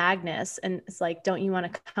himself as Magnus and it's like, don't you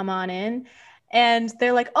want to come on in? And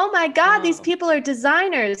they're like, oh my God, these Oh. people are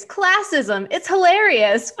designers, classism. It's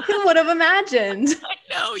hilarious. Who would have imagined?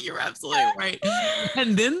 I know, you're absolutely right.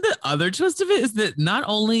 And then the other twist of it is that not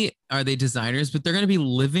only are they designers, but they're going to be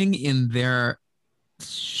living in their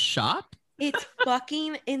shop. It's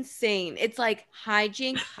fucking insane. It's like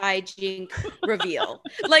hijink, reveal.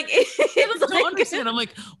 Like I it's don't like understand. I'm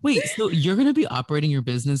like, wait, so you're going to be operating your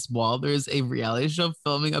business while there's a reality show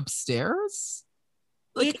filming upstairs?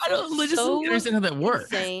 Like, It's I don't just so don't understand how that works.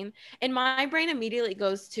 insane. And my brain immediately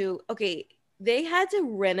goes to, okay, they had to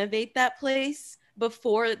renovate that place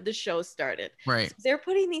before the show started. Right. So they're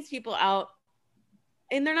putting these people out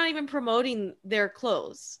and they're not even promoting their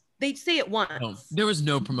clothes. They say it once. No, there was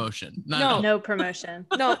no promotion. Not No. at all. No promotion.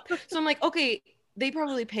 No. So I'm like, okay, they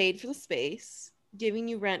probably paid for the space, giving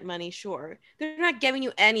you rent money, sure. They're not giving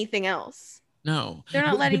you anything else. No. They're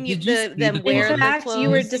not But letting did you see them the wear clothes? the fact, clothes. you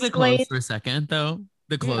were Did you see the clothes displayed- for a second, though?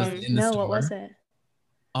 The clothes in the No, store. what was it?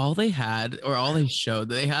 All they had, or all they showed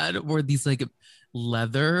that they had, were these like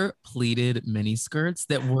leather pleated mini skirts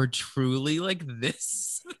that were truly like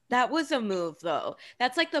this. That was a move though.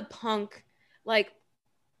 That's like the punk like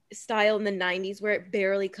style in the 90s where it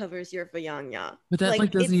barely covers your vagina. But that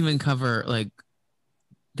like doesn't it's- even cover like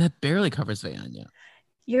that barely covers Vanya.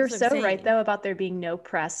 You're That's what so I'm right, saying. though, about there being no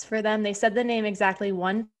press for them. They said the name exactly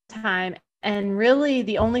one time. And really,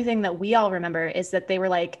 the only thing that we all remember is that they were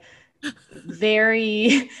like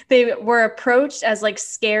they were approached as like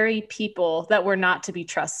scary people that were not to be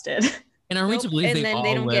trusted. And are we Nope. to believe And they then all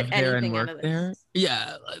they don't live get there and anything out work of there? this.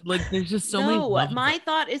 Yeah, like there's just so many. No, levels my of-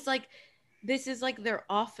 thought is like this is like their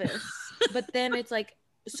office, but then it's like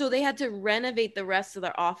so they had to renovate the rest of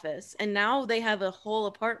their office, and now they have a whole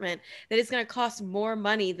apartment that is going to cost more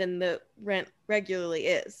money than the rent regularly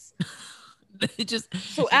is. It just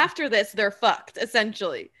So after this, they're fucked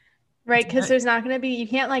essentially. Right, because there's not going to be, you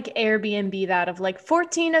can't like Airbnb that of like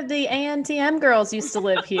 14 of the ANTM girls used to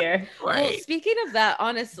live here. Well, right. speaking of that,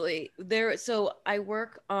 honestly, so I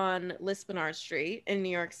work on Lispenard Street in New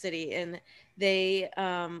York City, and they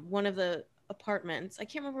one of the apartments, I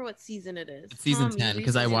can't remember what season it is. It's season Tom, you 10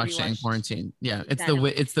 because I recently watched it in rewatched quarantine. Yeah, it's 10.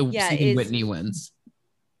 the Yeah, season is- Whitney wins.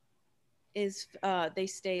 Is they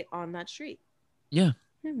stay on that street, Yeah,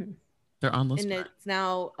 Hmm, they're on list. and it's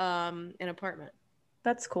now an apartment.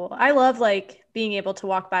 that's cool. I love like being able to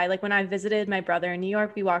walk by. Like when I visited my brother in New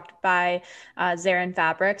York, we walked by Zarin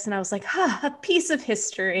Fabrics and I was like, a piece of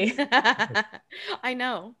history. I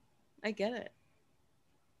know, I get it.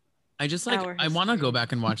 I just like Our I want to go history.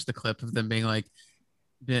 back and watch the clip of them being like,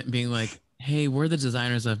 "Hey, we're the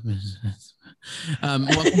designers of." welcome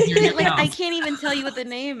to your new Like I house." can't even tell you what the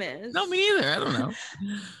name is. No, me neither. I don't know.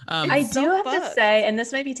 I It's do so have to fucked. say, and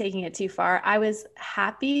this might be taking it too far, I was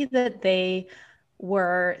happy that they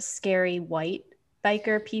were scary white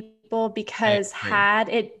biker people because agree. had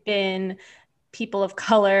it been people of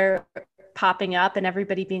color popping up and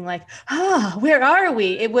everybody being like, where are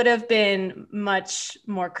we? It would have been much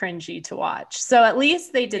more cringy to watch. So at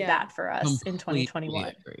least they did Yeah. that for us in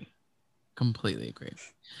 2021. Completely agree.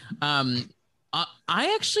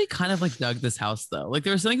 I actually kind of like dug this house though. Like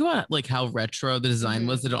there was something about like how retro the design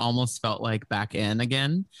was that it almost felt like back in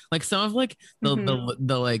again. Like some of like the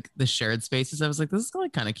like the shared spaces, I was like, this is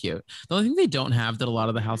like kind of cute. The only thing they don't have that a lot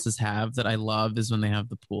of the houses have that I love is when they have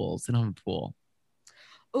the pools. They don't have a pool.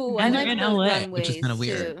 Oh, And I they're like in the LA, runways which is kinda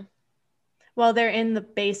weird. too. Well, they're in the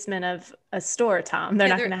basement of a store, Tom. They're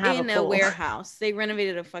not going to have in a pool. warehouse. They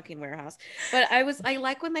renovated a fucking warehouse. But I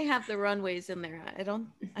like when they have the runways in there.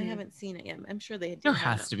 I haven't seen it yet. I'm sure they do. There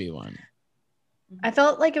has to be one. I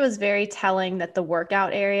felt like it was very telling that the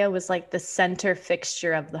workout area was like the center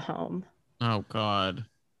fixture of the home. Oh God.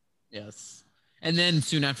 Yes. And then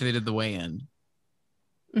soon after they did the weigh-in,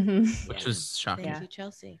 which was shocking. Thank you,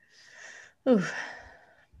 Chelsea. Oof.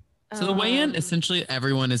 So the weigh-in, essentially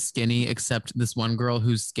everyone is skinny except this one girl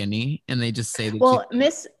who's skinny, and they just say that. Well,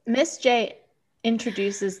 Miss J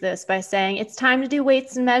introduces this by saying, "It's time to do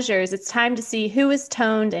weights and measures. It's time to see who is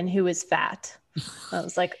toned and who is fat." I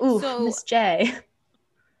was like, "Ooh, Miss J."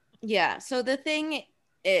 Yeah. So the thing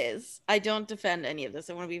is, I don't defend any of this.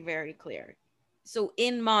 I want to be very clear. So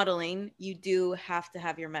in modeling, you do have to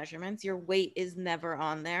have your measurements. Your weight is never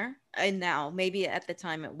on there. And now, maybe at the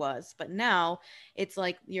time it was, but now it's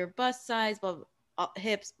like your bust size,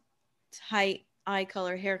 hips, height, eye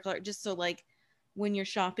color, hair color. Just so like when you're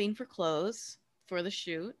shopping for clothes for the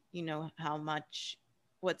shoot, you know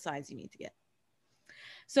what size you need to get.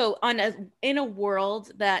 So in a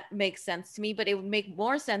world that makes sense to me, but it would make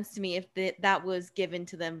more sense to me if that was given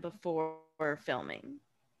to them before filming.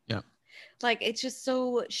 Yeah. Like, it's just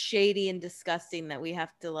so shady and disgusting that we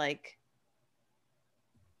have to like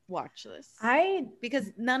watch this.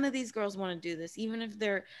 Because none of these girls want to do this, even if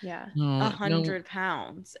they're 100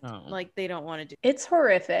 pounds. No. Like, they don't want to do. It's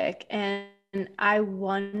horrific, and I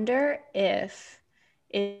wonder if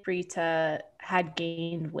Rita had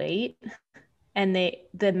gained weight and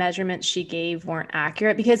the measurements she gave weren't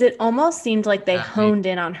accurate, because it almost seemed like they honed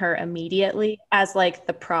in on her immediately as like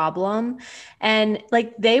the problem. And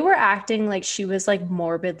like they were acting like she was like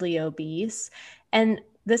morbidly obese. And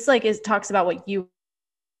this like talks about what you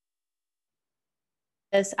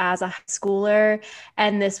as a high schooler.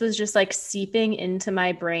 And this was just like seeping into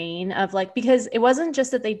my brain of like, because it wasn't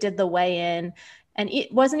just that they did the weigh-in, and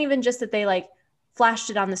it wasn't even just that they like flashed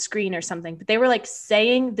it on the screen or something, but they were like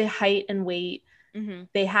saying the height and weight. Mm-hmm.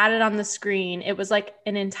 They had it on the screen. It was like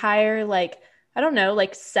an entire, like, I don't know,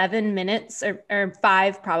 like 7 minutes or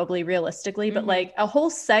 5 probably realistically, but like a whole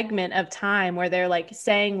segment of time where they're like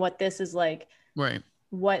saying what this is like, right,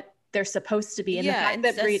 what they're supposed to be. And the fact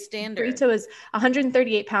that standard. Rita was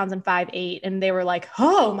 138 pounds and 5'8", and they were like,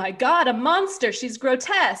 oh my God, a monster. She's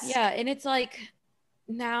grotesque. Yeah. And it's like,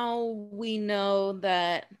 now we know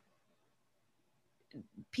that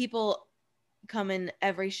people come in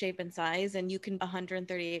every shape and size, and you can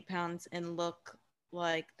 138 pounds and look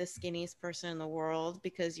like the skinniest person in the world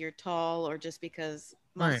because you're tall or just because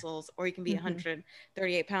muscles, or you can be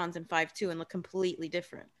 138 pounds and 5'2" and look completely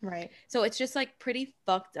different. Right. So it's just like pretty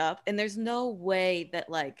fucked up, and there's no way that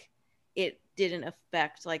like it didn't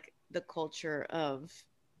affect like the culture of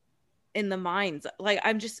in the minds. Like,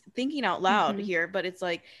 I'm just thinking out loud here, but it's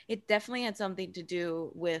like it definitely had something to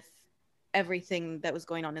do with everything that was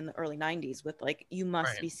going on in the early 90s with like, you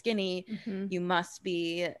must be skinny, you must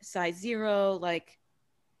be size 0, like,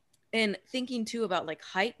 and thinking too about like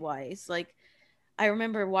height wise, like I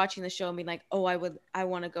remember watching the show and being like, oh, I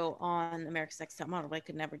want to go on America's Next Top Model, but I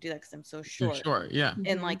could never do that because I'm so short. Yeah.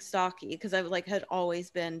 And like stocky, because I like had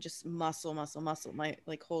always been just muscle my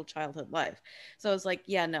like whole childhood life. So I was like,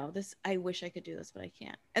 yeah, no, I wish I could do this, but I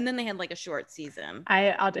can't. And then they had like a short season.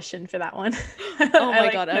 I auditioned for that one. Oh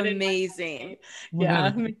my God, amazing.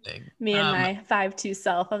 Yeah. Me and my 5'2"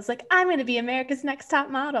 self. I was like, I'm going to be America's Next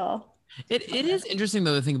Top Model. It is interesting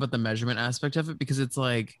though to think about the measurement aspect of it, because it's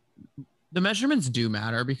like the measurements do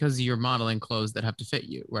matter because you're modeling clothes that have to fit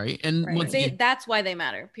you, right? And that's why they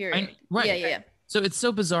matter, period. Right. Yeah. So it's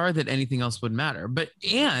so bizarre that anything else would matter.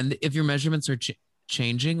 And if your measurements are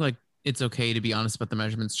changing, like, it's okay to be honest about the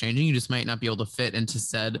measurements changing. You just might not be able to fit into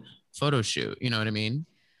said photo shoot. You know what I mean?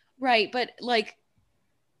 Right. But like,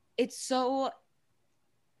 it's so,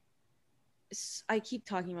 I keep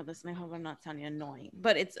talking about this and I hope I'm not sounding annoying,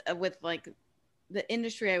 but it's with like the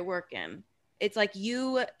industry I work in. It's like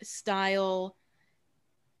you style,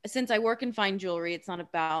 since I work in fine jewelry, it's not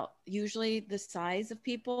about usually the size of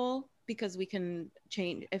people, because we can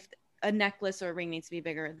change. If a necklace or a ring needs to be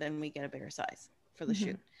bigger, then we get a bigger size for the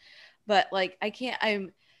shoot. But like,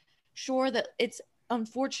 I'm sure that it's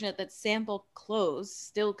unfortunate that sample clothes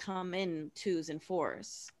still come in 2s and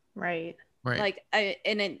 4s. Right.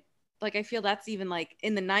 Like I feel that's even like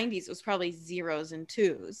in the 90s, it was probably 0s and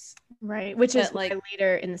 2s. Right. Which is like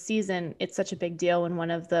later in the season, it's such a big deal when one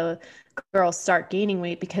of the girls start gaining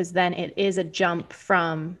weight, because then it is a jump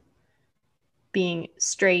from being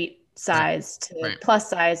straight size to plus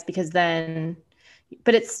size, because then,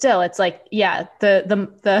 but it's like, yeah,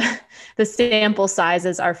 the sample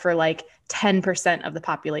sizes are for like 10% of the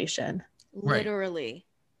population. Right. literally.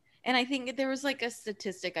 And I think there was like a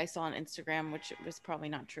statistic I saw on Instagram, which was probably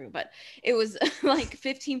not true, but it was like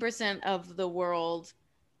 15% of the world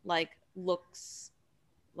like looks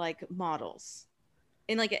like models.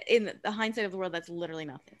 In like in the hindsight of the world, that's literally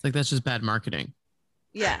nothing. It's like, that's just bad marketing.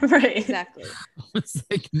 Yeah, Right. exactly. It's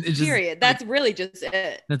like, it just, Period. That's really just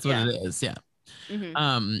it. that's what Yeah. it is. Yeah.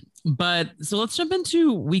 Mhm. But so let's jump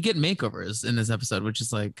into, we get makeovers in this episode, which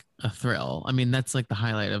is like a thrill. I mean, that's like the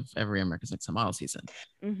highlight of every America's Next Top Model season.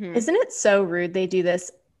 Mhm. Isn't it so rude they do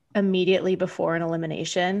this immediately before an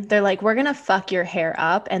elimination? They're like, we're going to fuck your hair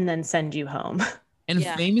up and then send you home. And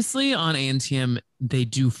Yeah. famously on ANTM, they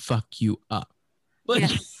do fuck you up. Like,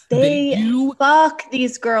 Yes. they do. fuck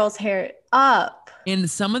these girls' hair up. And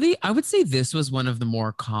some of the, I would say this was one of the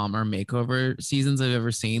more calmer makeover seasons I've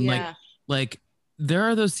ever seen. Yeah. Like there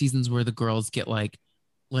are those seasons where the girls get like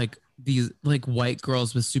these like white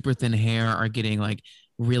girls with super thin hair are getting like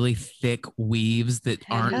really thick weaves that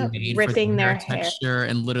aren't Oh, made ripping for their their hair. texture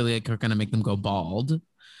and literally like are gonna make them go bald.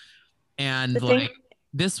 And The thing- like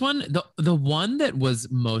this one, the one that was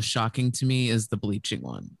most shocking to me is the bleaching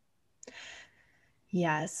one.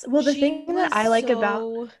 Yes. Well, the She thing that was I like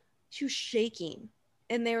about, she was shaking,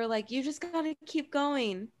 and they were like, "You just gotta keep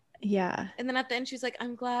going." yeah, And then at the end, she's like,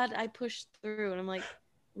 "I'm glad I pushed through." And I'm like,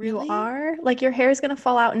 "Really?" you are like, your hair is going to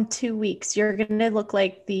fall out in 2 weeks. You're going to look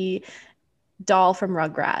like the doll from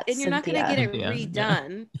Rugrats. And you're not gonna Cynthia. get it Cynthia,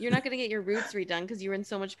 redone. You're not gonna get your roots redone because you were in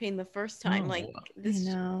so much pain the first time. No. Like this.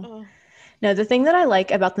 I know. Oh. No, the thing that I like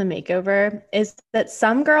about the makeover is that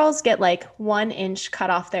some girls get like 1 inch cut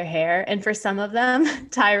off their hair. And for some of them,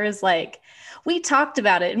 Tyra's like, we talked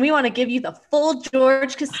about it and we want to give you the full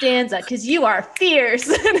George Costanza because you are fierce.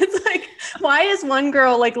 And it's like, why is one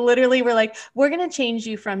girl like literally we're like, we're going to change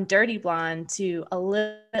you from dirty blonde to a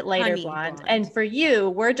little bit lighter Honey blonde. blonde. And for you,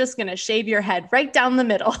 we're just going to shave your head right down the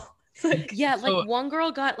middle. It's like, Yeah, like So- one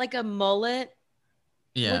girl got like a mullet,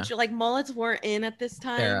 Yeah. which like mullets weren't in at this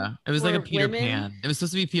time. Sarah. It was like a for Peter women. Pan. It was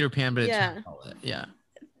supposed to be Peter Pan, but Yeah. it's mullet. Yeah.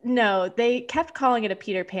 no, they kept calling it a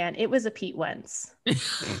Peter Pan. It was a Pete Wentz.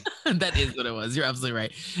 That is what it was. You're absolutely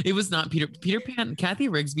right. It was not Peter Pan. Kathy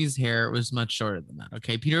Rigsby's hair was much shorter than that.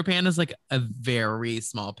 Okay. Peter Pan is like a very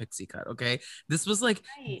small pixie cut. Okay. This was like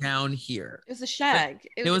Right. down here. It was a shag.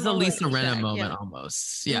 It was a mullet Lisa and Renna shag, moment yeah.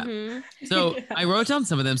 almost. Yeah. Mhm. So Yeah. I wrote down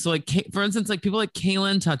some of them. So like, for instance, like people like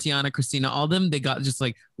Kaylin, Tatiana, Christina, all of them, they got just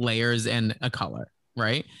like layers and a color.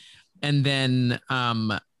 Right. And then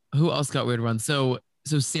who else got weird ones? So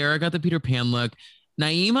Sarah got the Peter Pan look.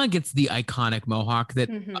 Naima gets the iconic mohawk that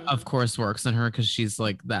Mhm. of course works on her because she's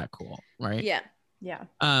like that cool, right? Yeah. Yeah.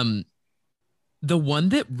 The one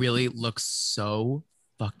that really looks so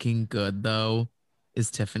fucking good though is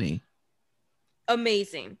Tiffany.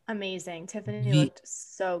 Amazing. Amazing. Tiffany The- looked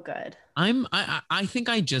so good. I think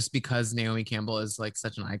I just, because Naomi Campbell is like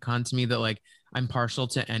such an icon to me, that like I'm partial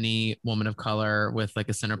to any woman of color with like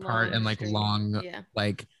a center part Long, and like straight. long Yeah.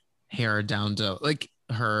 like hair down to like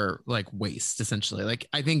her like waist essentially. Like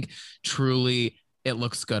I think truly it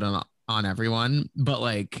looks good on everyone, but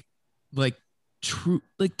like true,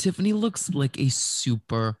 like Tiffany looks like a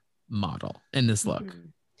super model in this look.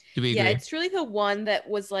 Mhm. Do we Yeah, agree? it's truly the one that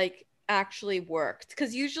was like actually worked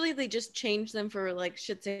because usually they just change them for like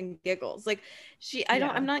shits and giggles. Like Yeah.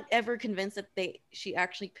 I'm not ever convinced that she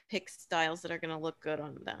actually picks styles that are gonna look good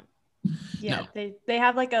on them. Yeah, No. they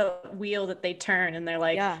have like a wheel that they turn and they're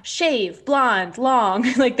like Yeah. shave, blonde, long.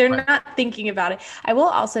 Like they're Right. not thinking about it. I will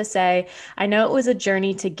also say, I know it was a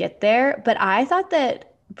journey to get there, but I thought that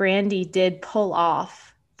Brandy did pull off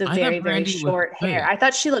the I thought very, very Brandy looked short hair. great. I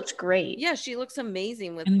thought she looked great. Yeah, she looks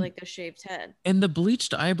amazing with And- like a shaved head. And the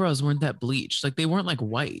bleached eyebrows weren't that bleached. Like they weren't like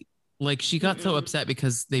white. Like she got so Mm-mm. upset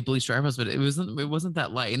because they bleached her eyebrows, but it wasn't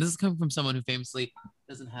that light. And this is coming from someone who famously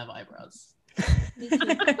doesn't have eyebrows.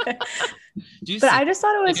 But Do you see? I just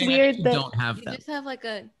thought it was Like, I weird actually that, don't have You them. just have like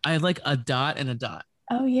a I have like a dot and a dot.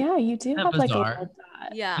 oh yeah, you do That have like a bizarre. little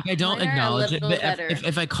dot. yeah. Like I don't mine are a acknowledge it, little but better.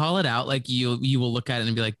 if I call it out, like you will look at it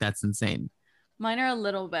and be like, "That's insane." Mine are a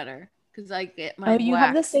little better because I get my. Oh, you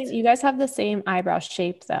have the waxed. same, you guys have the same eyebrow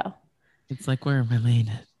shape though. It's like, where am I laying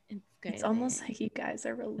it? It's almost like you guys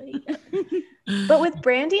are related. But with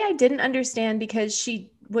Brandy, I didn't understand because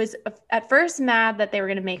she was at first mad that they were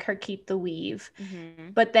going to make her keep the weave.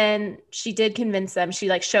 Mhm. But then she did convince them. She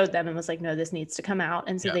like showed them and was like, no, this needs to come out.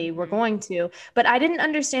 And so Yeah. they were Mhm. going to. But I didn't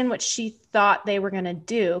understand what she thought they were going to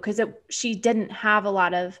do because she didn't have a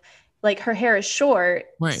lot of, like, her hair is short.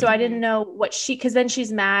 Right. So I didn't know what because then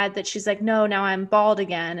she's mad that she's like, no, now I'm bald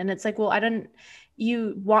again. And it's like, well,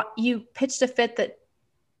 you pitched a fit that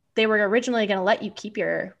they were originally going to let you keep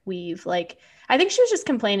your weave. Like, I think she was just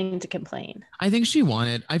complaining to complain. I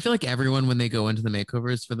feel like everyone, when they go into the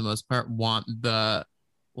makeovers, for the most part, want the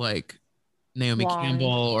like Naomi Long. Campbell,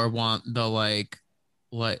 or want the like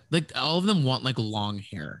all of them want like long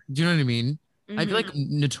hair. Do you know what I mean? I feel like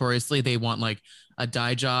notoriously they want like a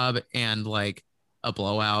dye job and like a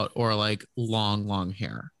blowout, or like long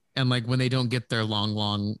hair. And like when they don't get their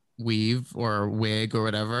long weave or wig or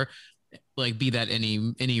whatever, like be that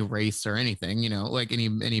any race or anything, you know, like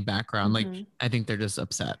any background, like I think they're just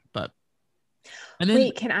upset. But and then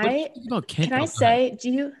wait, can I say,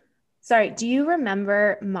 do you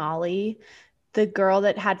remember Molly, the girl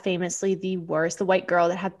that had famously the white girl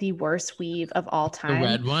that had the worst weave of all time? The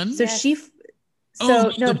red one? So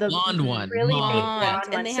the blonde one. Really big blonde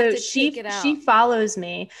and one. they So have to take it out. she follows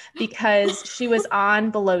me because she was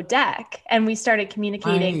on Below Deck and we started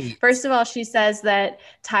communicating. Right. First of all, she says that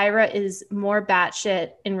Tyra is more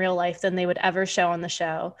batshit in real life than they would ever show on the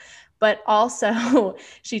show. But also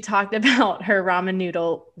she talked about her ramen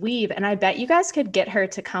noodle weave. And I bet you guys could get her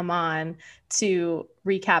to come on to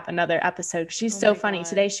recap another episode. She's so funny. God.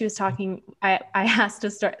 Today she was talking, I asked to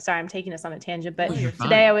start, sorry, I'm taking us on a tangent, but you're today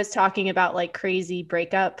fine. I was talking about like crazy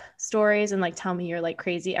breakup stories and like, tell me your like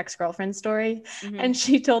crazy ex-girlfriend story. And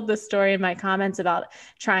she told the story in my comments about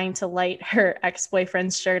trying to light her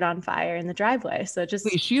ex-boyfriend's shirt on fire in the driveway. So just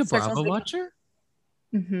Wait, is she a Bravo watcher?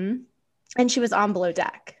 And she was on Below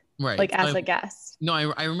Deck. Right. Like as a guest. No,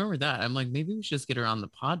 I remember that. I'm like, maybe we should just get her on the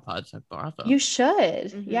pod to Bravo. You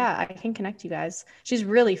should. Yeah, I can connect you guys. She's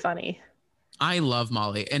really funny. I love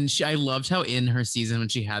Molly. And I loved how in her season when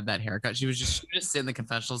she had that haircut, she would just sit in the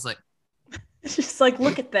confessionals like, just like,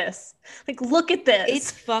 look at this. Like, look at this.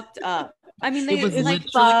 It's fucked up. I mean, it was like literally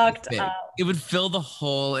fucked up. It would fill the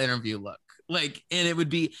whole interview look. Like, and it would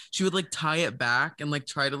be, she would like tie it back and like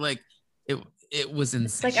try to like, it was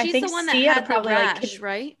insane. Like, I She's think the one that Sia had the probably rash,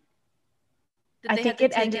 right? I think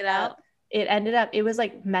it ended up. It was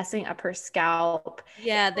like messing up her scalp.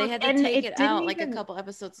 Yeah, they had to take it out like a couple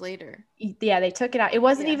episodes later. Yeah, they took it out. It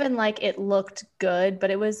wasn't even like it looked good, but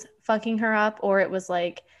it was fucking her up, or it was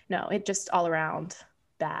like, no, it just all around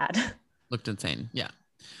bad. Looked insane. Yeah.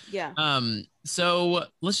 Yeah. So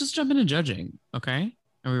let's just jump into judging. Okay.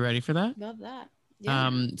 Are we ready for that? Love that. Yeah.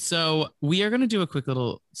 So we are going to do a quick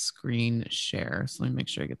little screen share. So let me make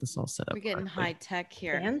sure I get this all set up. We're getting high tech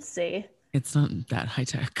here. Fancy. It's not that high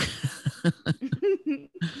tech.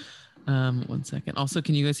 1 second. Also,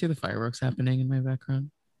 can you guys hear the fireworks happening in my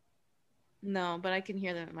background? No, but I can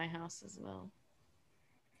hear them at my house as well.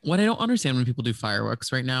 What I don't understand when people do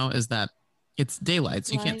fireworks right now is that it's daylight,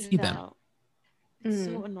 so you can't see them. It's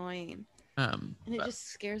so annoying. And it just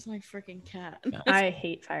scares my freaking cat. Yeah. I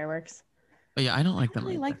hate fireworks. But yeah, I don't like I them. don't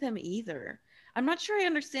really like them either. I'm not sure I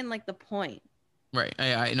understand like the point. Right.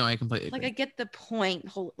 I know. I completely agree. Like I get the point,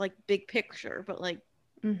 whole like big picture, but like.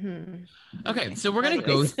 Okay, so we're gonna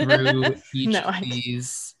go through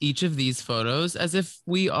Anyways. each of these photos as if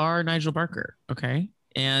we are Nigel Barker. Okay,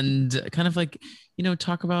 and kind of like, you know,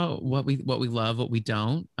 talk about what we love, what we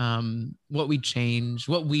don't, what we change,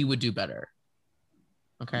 what we would do better.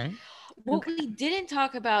 Okay. What we didn't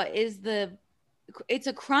talk about is it's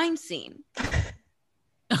a crime scene.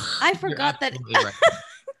 I forgot that. Right.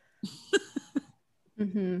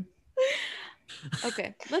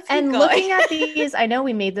 Okay, let's keep and going. looking at these, I know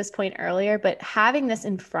we made this point earlier, but having this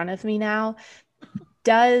in front of me now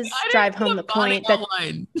does drive home the point that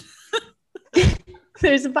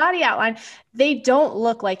there's a body outline. They don't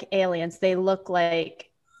look like aliens. They look like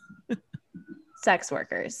sex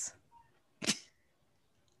workers.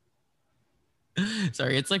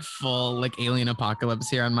 Sorry, it's like full like alien apocalypse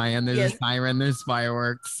here on my end. There's a siren, there's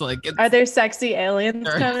fireworks. Like, are there sexy aliens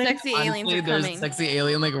coming? Sexy aliens are coming. There's a sexy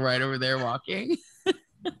alien like right over there walking.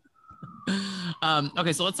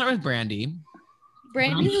 Okay, so let's start with Brandy.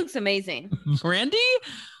 Brandy looks amazing. Brandy,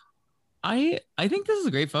 I think this is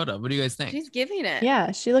a great photo. What do you guys think? She's giving it.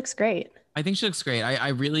 Yeah, she looks great. I think she looks great. I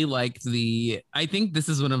really like I think this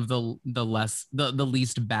is one of the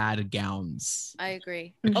least bad gowns. I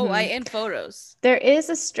agree. And photos. There is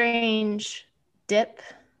a strange dip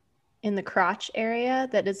in the crotch area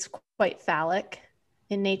that is quite phallic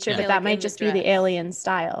in nature, but that might just be the alien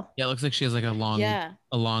style. Yeah, it looks like she has like a long kind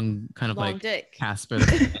of long like dick. Casper.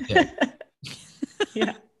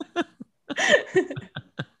 Yeah.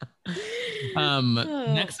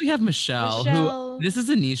 Next we have Michelle, who this is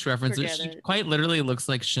a niche reference. She quite literally looks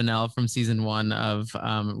like Chanel from season 1 of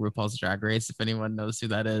RuPaul's Drag Race. If anyone knows who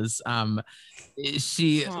that is,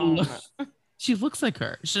 she looks like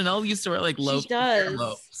her. Chanel used to wear like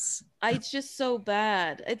lopes. It's just so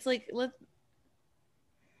bad. It's like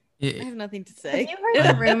I have nothing to say. Have you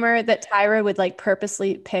heard the rumor that Tyra would like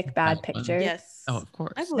purposely pick bad That one. pictures? Yes. Oh, of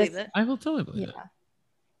course. I believe it. I will totally believe it. Yeah.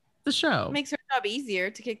 The show. It makes her job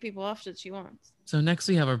easier to kick people off that she wants. So next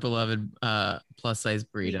we have our beloved plus size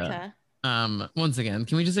Brita. Once again,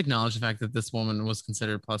 can we just acknowledge the fact that this woman was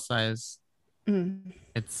considered plus size?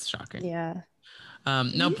 It's shocking. Yeah.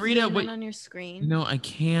 Now Brita, wait on your screen. No, I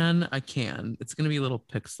can. It's gonna be a little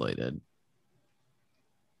pixelated.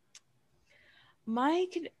 My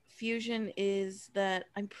confusion is that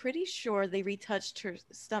I'm pretty sure they retouched her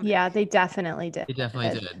stomach. Yeah, they definitely did. They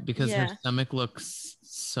definitely did because her stomach looks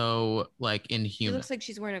so like inhuman. It looks like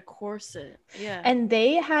she's wearing a corset. Yeah. And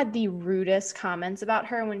they had the rudest comments about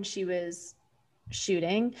her when she was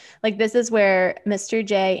shooting. Like, this is where Mr.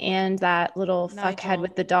 J and that little fuckhead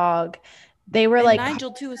with the dog, they were like,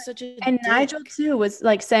 Nigel too is such a and dick. Nigel too was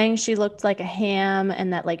like saying she looked like a ham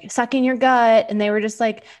and that like sucking your gut, and they were just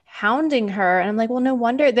like hounding her, and I'm like, well, no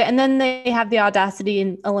wonder. And then they have the audacity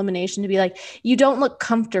in elimination to be like, you don't look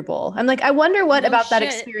comfortable. I'm like, I wonder what about that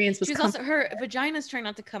experience was. She's also, her vagina's trying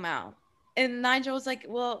not to come out, and Nigel was like,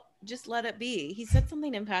 well, just let it be. He said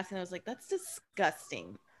something in passing. I was like, that's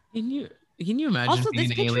disgusting. Can you imagine? Also,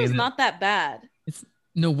 this picture is not that bad.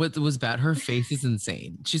 What was bad? Her face is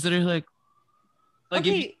insane. She's literally like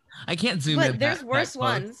okay, I can't zoom in. But there's worse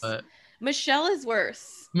ones. But Michelle is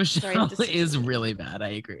worse. Michelle is really bad.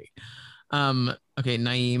 I agree. Okay,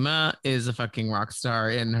 Naima is a fucking rock star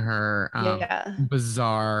in her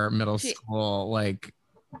bizarre middle school like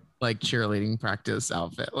cheerleading practice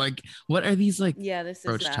outfit. Like, what are these like? Yeah, this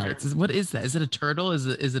roach is tights. What is that? Is it a turtle? Is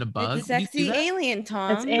it a bug? It's a sexy alien,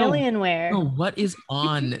 Tom. It's alien wear. No, what is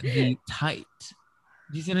on the tight?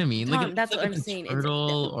 Do you see what I mean? Tom, like, that's what I'm a saying.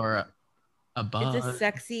 Turtle or a bug. It's a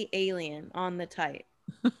sexy alien on the tight.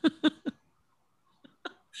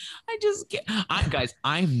 I just can't. Guys,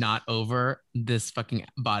 I'm not over this fucking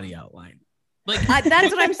body outline. Like,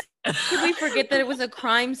 that's what I'm saying. Did we forget that it was a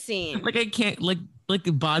crime scene? Like, I can't like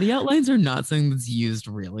body outlines are not something that's used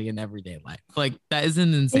really in everyday life. Like, that is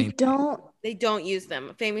an insane. They don't use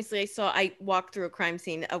them. Famously, I walked through a crime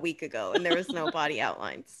scene a week ago and there was no body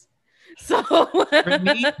outlines. So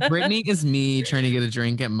Brittany is me trying to get a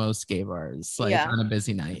drink at most gay bars, like on a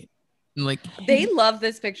busy night. Like, they love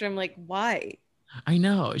this picture. I'm like, why? I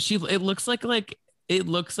know. It looks like a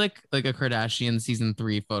Kardashian season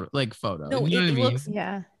 3 photo. No, you know it looks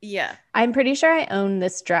yeah. I'm pretty sure I own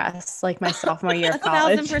this dress like my sophomore year of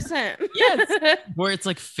college. 1,000%. Yes. Where it's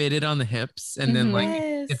like fitted on the hips and then like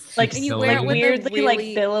it's like, and you wear it with weirdly really,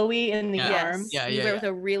 like billowy in the arm. Yeah, you wear it with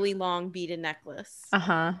a really long beaded necklace.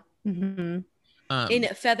 Mm-hmm. In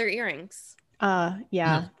feather earrings.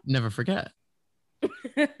 Yeah. Never forget.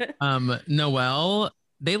 Noelle,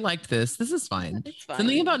 they liked this. This is fine. It's fine.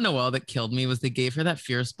 Something about Noelle that killed me was they gave her that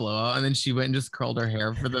fierce blowout, and then she went and just curled her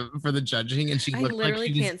hair for the judging, and she looked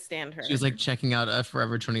literally like can't stand her. She was like checking out a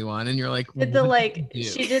Forever 21, and you're like,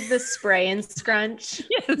 she did the spray and scrunch.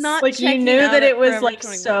 Yes. Not like you knew that it was like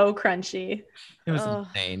 21. So crunchy. It was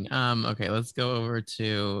insane. Okay, let's go over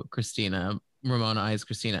to Christina. Ramona Eyes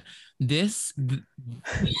Christina. I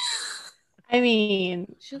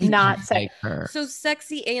mean, not sexy. Her. So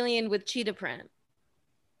sexy alien with cheetah print.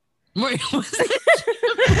 Wait, like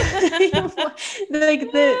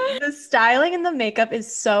the styling and the makeup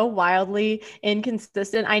is so wildly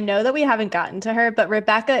inconsistent. I know that we haven't gotten to her, but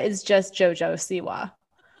Rebecca is just JoJo Siwa.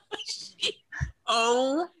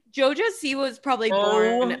 JoJo Siwa was probably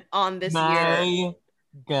born on this year.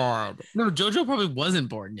 God. No, JoJo probably wasn't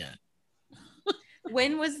born yet.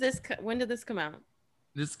 When did this come out?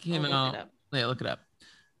 This came out. Yeah, look it up.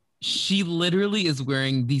 She literally is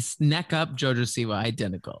wearing the neck up JoJo Siwa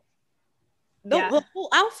identical. The whole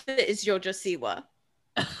outfit is JoJo Siwa.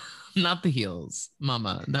 Not the heels,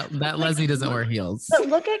 mama. That Leslie doesn't wear heels. But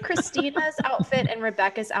look at Christina's outfit and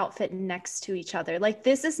Rebecca's outfit next to each other. Like,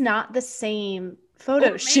 this is not the same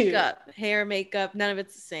photo shoot. Hair, makeup, none of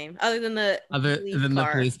it's the same. Other than the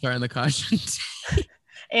police car and the caution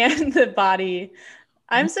and the body.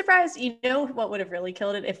 I'm surprised. You know what would have really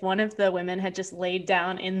killed it if one of the women had just laid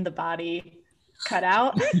down in the body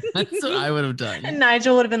cutout. That's what I would have done. And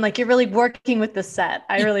Nigel would have been like, "You're really working with the set.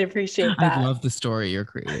 I really appreciate that. I love the story you're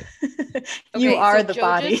creating. You are the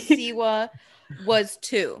body." Siwa was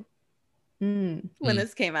 2 when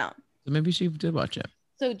this came out. So maybe she did watch it.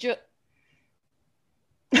 So 2,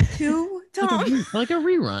 Tom? like a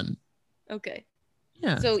rerun. Okay.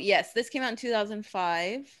 Yeah. So yes, this came out in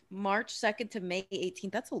 2005, March 2nd to May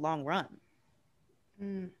 18th. That's a long run.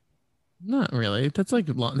 Not really. That's like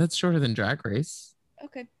long. That's shorter than Drag Race.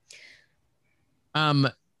 Okay.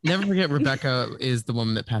 Never forget Rebecca is the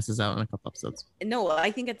woman that passes out in a couple episodes. No, I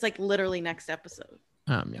think it's like literally next episode.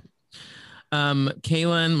 Yeah.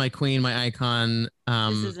 Kaylin, my queen, my icon,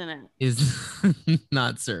 This isn't it. is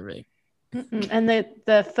not serving. And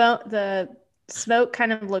the smoke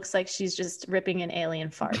kind of looks like she's just ripping an alien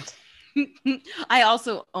fart. I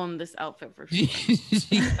also own this outfit for sure.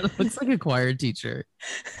 She kind of looks like a choir teacher.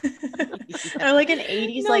 Or like an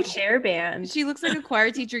 80s No, like she- hairband. She looks like a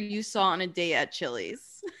choir teacher you saw on a day at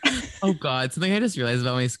Chili's. Oh God, something I just realized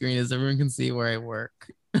about my screen is everyone can see where I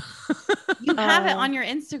work. You have it Oh. on your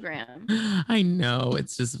Instagram. I know,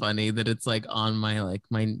 it's just funny that it's like on my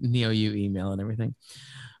NeoU email and everything.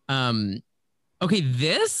 Okay,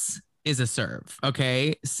 this is a serve.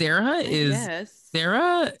 Okay, Sarah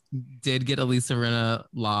did get a Lisa Rinna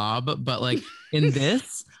lob, but like in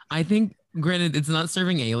this, I think granted it's not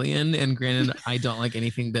serving alien, and granted I don't like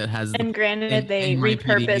anything that has And granted, they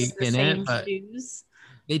repurposed the same but shoes.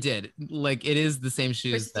 they did. Like it is the same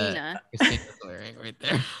shoes that Christina's wearing right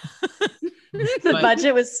there. The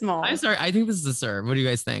budget was small. I'm sorry, I think this is a serve. What do you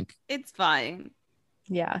guys think? It's fine.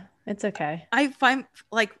 Yeah, it's okay. I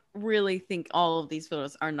really think all of these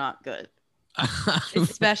photos are not good,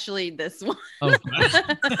 especially this one. Oh,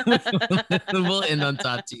 we'll end on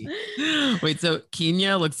Tati. Wait, so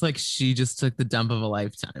Kenya looks like she just took the dump of a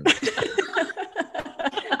lifetime. I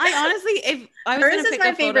honestly, if I was Hers gonna is pick my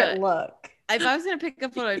a favorite photo, look. if I was gonna pick a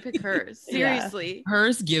photo, I'd pick hers. Seriously.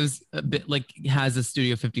 Hers gives a bit has a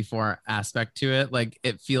Studio 54 aspect to it. Like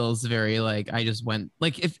it feels very like I just went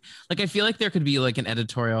I feel like there could be like an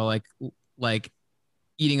editorial like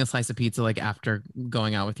eating a slice of pizza like after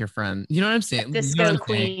going out with your friend. You know what I'm saying? Disco you know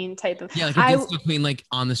queen type of. Yeah, like a disco queen like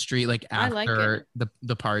on the street like I like after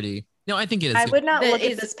the party. No, I think it is. I would not That look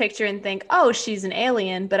is- at this picture and think, oh, she's an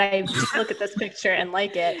alien, but I just look at this picture and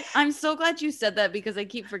like it. I'm so glad you said that because I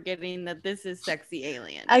keep forgetting that this is sexy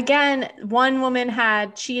alien. Again, one woman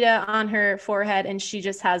had cheetah on her forehead and she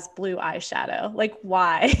just has blue eyeshadow. Like,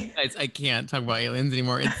 why? Guys, I can't talk about aliens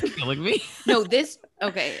anymore. It's killing me. No, this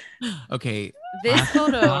okay. Okay. This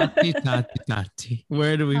photo. Tati.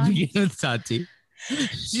 Where do we begin with Tati?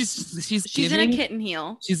 She's She's giving, in a kitten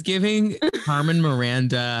heel. She's giving Carmen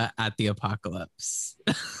Miranda at the apocalypse,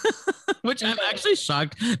 which I'm actually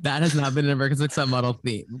shocked that has not been an American Next Top Model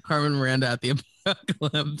theme. Carmen Miranda at the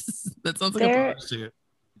apocalypse. That sounds like a photo shoot.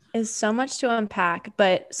 Is so much to unpack.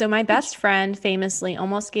 But so my best friend famously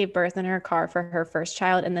almost gave birth in her car for her first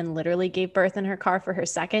child and then literally gave birth in her car for her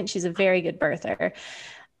second. She's a very good birther.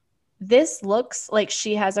 This looks like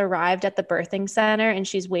she has arrived at the birthing center and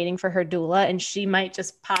she's waiting for her doula and she might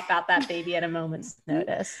just pop out that baby at a moment's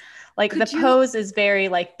notice. Like the pose is very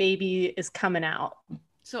like baby is coming out.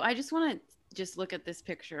 So I just want to just look at this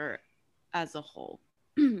picture as a whole.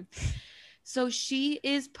 So she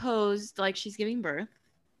is posed like she's giving birth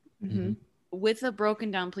Mm-hmm. with a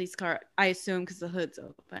broken down police car, I assume because the hood's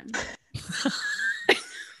open.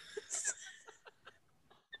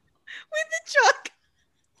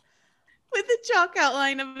 With the chalk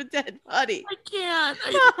outline of a dead body. I can't.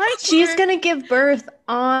 She's gonna give birth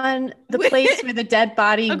on the place where the dead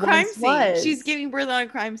body A crime once scene. was. She's giving birth on a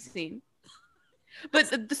crime scene.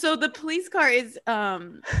 But so the police car is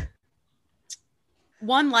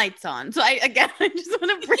one light's on. So I just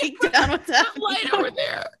want to break down what's happening. Light over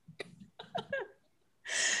there.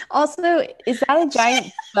 Also, is that a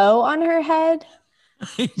giant bow on her head? I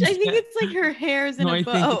think it's like her hair's in a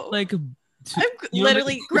bow. Think it's like I'm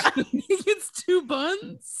literally crying. It's two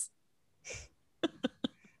buns.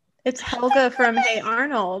 It's Helga from Hey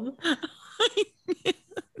Arnold.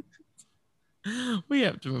 We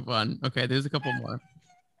have to move on. Okay, there's a couple more.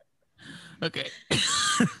 Okay.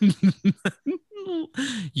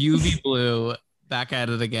 UV Blue, back at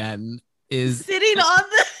it again, is sitting on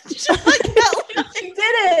the chalk outline. She did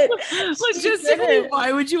it. Logistically,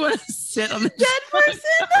 why would you want to sit on the dead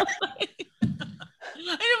person?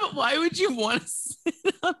 I know, but why would you want to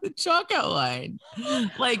sit on the chalk outline?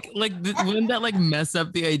 Wouldn't that like mess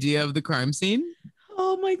up the idea of the crime scene?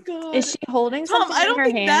 Oh my god! Is she holding Tom? something I in don't her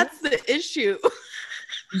think hand? that's the issue.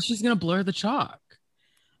 She's gonna blur the chalk.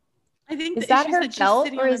 I think Is the that issue her that she's belt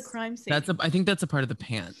sitting or on is- a crime scene. I think that's a part of the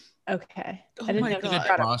pant. Okay. Oh I didn't my know God. Like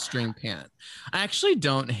a drawstring pant. I actually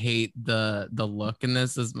don't hate the look in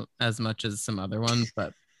this as much as some other ones,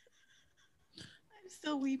 but I'm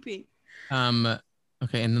still weeping.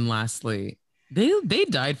 okay, and then lastly, they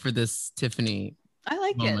died for this Tiffany I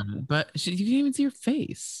like moment, but you can't even see her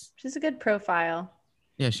face. She's a good profile.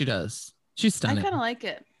 Yeah, she does. She's it. I stunning. kind of like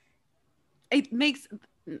it. It makes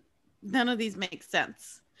none of these make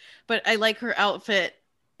sense, but I like her outfit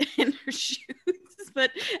and her shoes.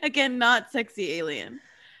 But again, not sexy alien.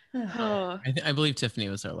 Oh. I believe Tiffany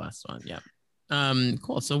was our last one. Yeah.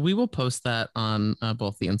 Cool. So we will post that on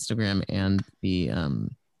both the Instagram and the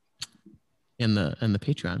in the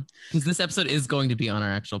Patreon, because this episode is going to be on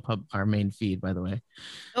our actual our main feed, by the way.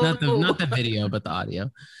 Not the video, but the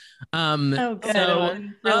audio. Oh, good. So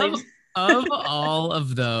Really. of all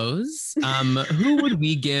of those, who would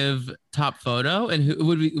we give top photo, and who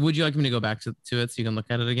would you like me to go back to it so you can look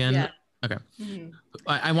at it again? Yeah. Okay. Mhm.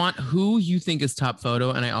 I want who you think is top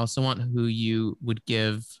photo, and I also want who you would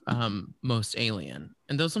give most alien,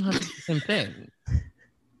 and those don't have to be the same thing.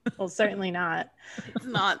 Well, certainly not. It's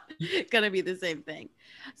not gonna be the same thing.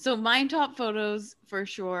 So my top photos for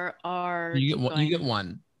sure are. You get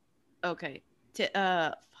one. Okay.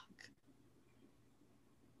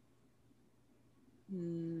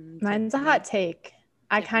 Mine's a hot take.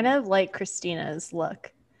 I kind of like Christina's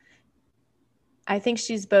look. I think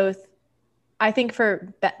she's both. I think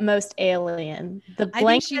for most alien, the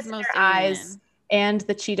blankness in her eyes and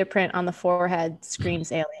the cheetah print on the forehead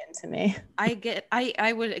screams alien to me.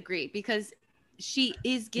 I would agree, because she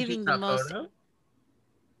is giving the most. Photo?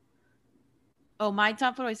 Oh, my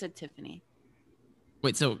top photo, I said Tiffany.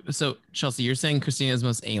 Wait, so Chelsea, you're saying Christina's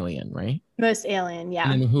most alien, right? Most alien,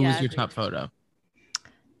 yeah. And then who was your top photo?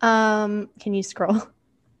 Can you scroll?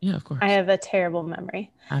 Yeah, of course. I have a terrible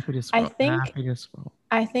memory. Happy to scroll.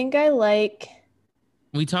 I think I like.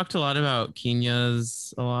 We talked a lot about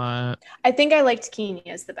Kenya's a lot. I think I liked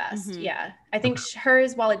Kenya's the best. Mm-hmm. Yeah. I think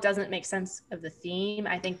hers, while it doesn't make sense of the theme,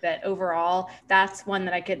 I think that overall that's one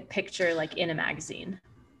that I could picture like in a magazine.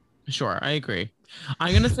 Sure, I agree.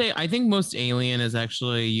 I'm going to say I think most alien is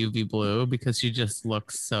actually UV Blue, because she just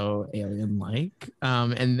looks so alien-like.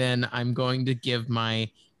 And then I'm going to give my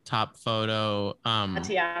top photo.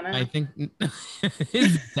 Tatiana. I think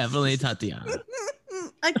it's definitely Tatiana.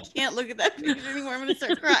 I can't look at that picture anymore. I'm gonna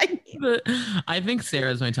start crying. I think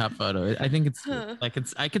Sarah's my top photo. I think it's like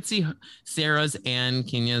I could see Sarah's and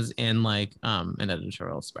Kenya's in like an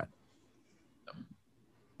editorial spread. So,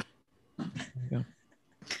 there you go.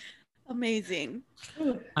 Amazing.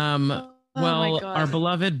 Well, our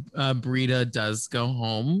beloved Brita does go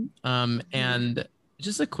home. And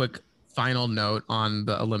just a quick final note on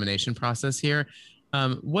the elimination process here.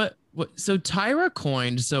 So Tyra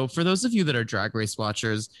coined, so for those of you that are Drag Race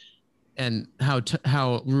watchers, and how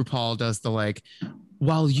RuPaul does the like,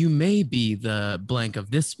 while you may be the blank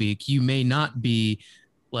of this week, you may not be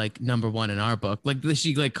like number one in our book. Like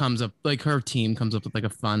she like comes up, like her team comes up with like a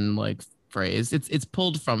fun like phrase. It's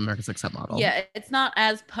pulled from America's Next Top Model. Yeah, it's not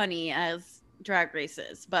as punny as Drag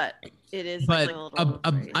Races, but it is. But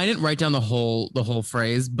I didn't write down the whole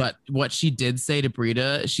phrase, but what she did say to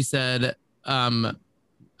Brita, she said,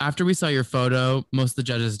 after we saw your photo, most of the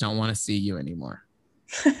judges don't want to see you anymore.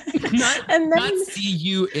 not see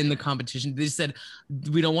you in the competition. They said,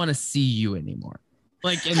 we don't want to see you anymore.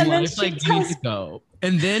 Like in life, like you need to go.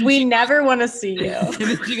 And then we never want to see you. And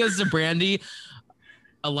then she goes to Brandy,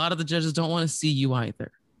 a lot of the judges don't want to see you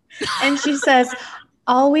either. And she says,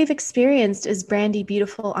 all we've experienced is Brandy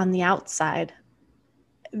beautiful on the outside.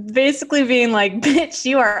 Basically being like, bitch,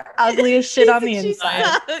 you are ugly as shit on the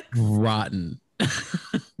inside. Rotten.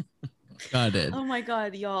 Got it. Oh my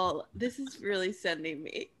God, y'all. This is really sending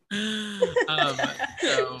me.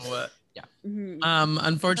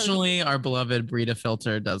 Unfortunately, our beloved Brita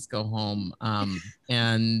filter does go home. But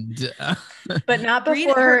not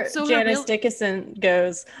before Janice Dickinson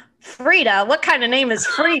goes, Frida, what kind of name is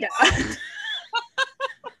Frida?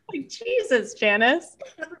 Like, Jesus, Janice.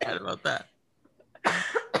 I forgot about that.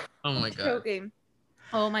 Oh my God. Okay.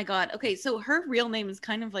 Oh my God. Okay, so her real name is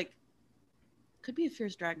kind of like, could be a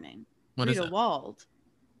fierce drag name. What Brita is it? Wald.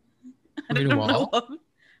 Brita Wald?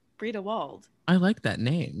 Brita Wald. I like that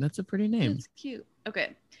name. That's a pretty name. It's cute. Okay.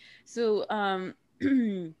 So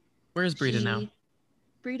where's Brita now?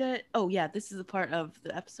 Brita, oh yeah, this is a part of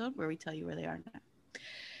the episode where we tell you where they are now.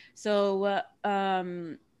 So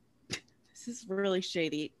this is really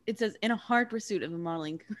shady. It says, in a hard pursuit of a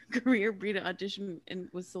modeling career, Brita auditioned and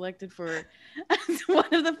was selected for as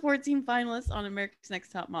one of the 14 finalists on America's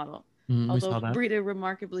Next Top Model. Although Brita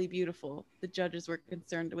remarkably beautiful, the judges were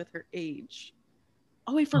concerned with her age.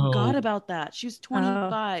 Oh, I forgot about that. She was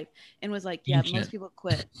 25 and was like, yeah, most people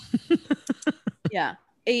quit. Yeah,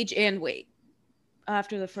 age and weight.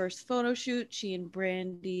 After the first photo shoot, she and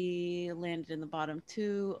Brandy landed in the bottom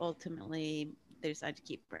two. Ultimately, they decided to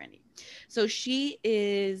keep Brandy. So she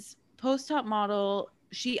is post-top model.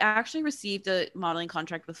 She actually received a modeling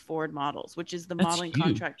contract with Ford Models, which is the modeling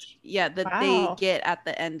contract, that they get at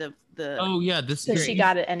the end of the. Oh yeah, so she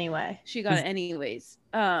got it anyway. She got it anyways.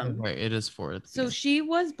 Right, it is Ford. So she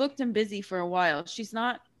was booked and busy for a while. She's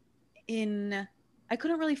not in. I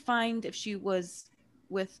couldn't really find if she was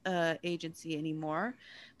with a agency anymore,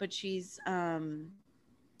 but she's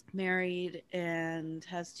married and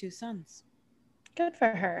has 2 sons. Good for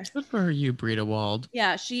her. Good for you, Brita Wald.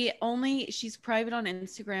 Yeah, she's private on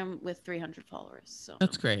Instagram with 300 followers. So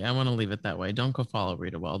That's great. I want to leave it that way. Don't go follow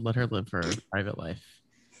Brita Wald. Let her live her private life.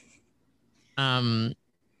 Well,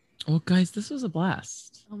 guys, this was a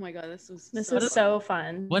blast. Oh my god, this was so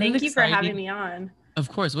fun. Thank you for having me on. Of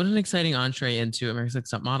course. What an exciting entree into America's Next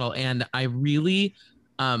Top Model. And I really,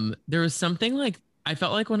 there was something like, I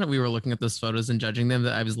felt like when we were looking at those photos and judging them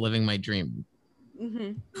that I was living my dream.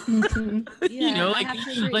 Yeah, you know,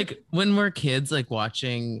 like when we're kids, like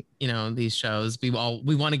watching, you know, these shows, we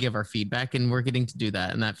want to give our feedback, and we're getting to do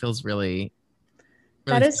that. And that feels really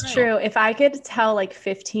that is true. If I could tell like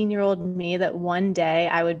 15-year-old me that one day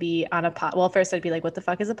I would be on a well, first I'd be like, what the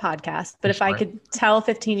fuck is a podcast? But if I could tell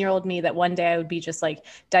 15-year-old me that one day I would be just like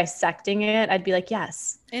dissecting it, I'd be like,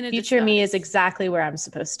 yes, future me is exactly where I'm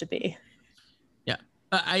supposed to be. Yeah,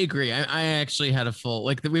 I agree. I actually had a full,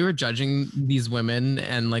 like, we were judging these women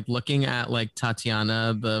and like looking at like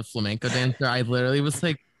Tatiana, the flamenco dancer. I literally was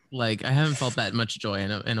like I haven't felt that much joy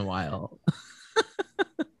in a while.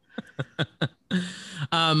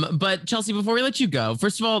 But Chelsea, before we let you go,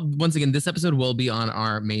 first of all, once again, this episode will be on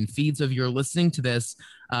our main feed. So if you're listening to this,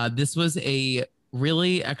 this was a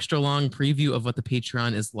really extra long preview of what the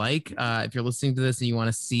Patreon is like. If you're listening to this and you want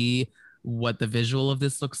to see what the visual of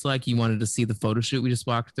this looks like, you wanted to see the photo shoot we just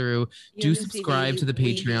walked through, do subscribe to the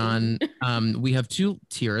Patreon. We have 2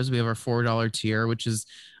 tiers. We have our $4 tier, which is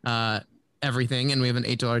everything, and we have an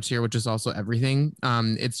 $8 tier, which is also everything.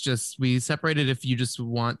 It's just, we separated if you just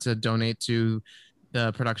want to donate to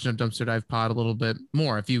the production of Dumpster Dive Pod a little bit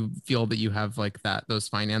more. If you feel that you have like those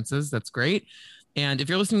finances, that's great. And if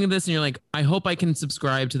you're listening to this and you're like, I hope I can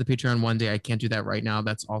subscribe to the Patreon one day, I can't do that right now,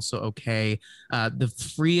 that's also okay. The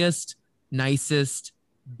freest, nicest,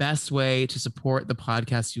 best way to support the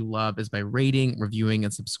podcast you love is by rating, reviewing,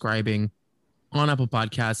 and subscribing on Apple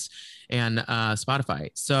Podcasts and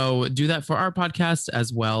Spotify. So do that for our podcast,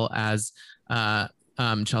 as well as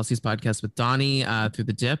Chelsea's podcast with Donnie through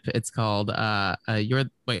the Dip. It's called I'm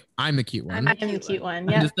the cute one. I'm the cute one.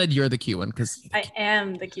 Yeah. I just said you're the cute one because I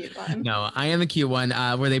am the cute one. No, I am the cute one,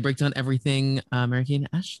 where they break down everything American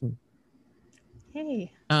Ashley.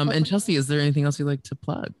 Hey. And Chelsea, is there anything else you'd like to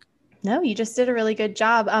plug? No, you just did a really good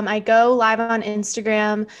job. I go live on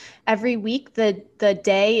Instagram every week. The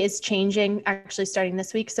day is changing, actually starting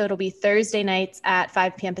this week. So it'll be Thursday nights at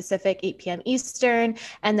 5 p.m. Pacific, 8 p.m. Eastern.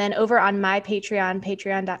 And then over on my Patreon,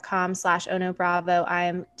 patreon.com/OnoBravo, I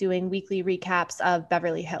am doing weekly recaps of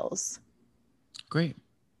Beverly Hills. Great.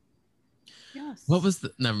 Yes. What was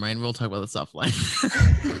never mind. We'll talk about this offline.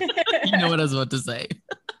 You know what I was about to say.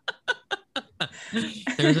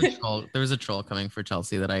 There was a troll coming for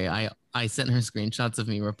Chelsea that I sent her screenshots of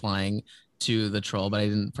me replying to the troll, but I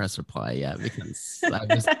didn't press reply yet because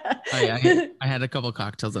I had a couple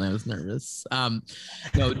cocktails and I was nervous.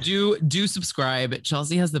 No, do subscribe.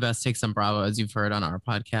 Chelsea has the best takes on Bravo, as you've heard on our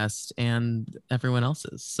podcast and everyone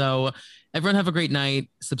else's. So everyone have a great night.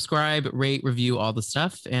 Subscribe, rate, review, all the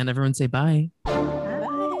stuff, and everyone say bye.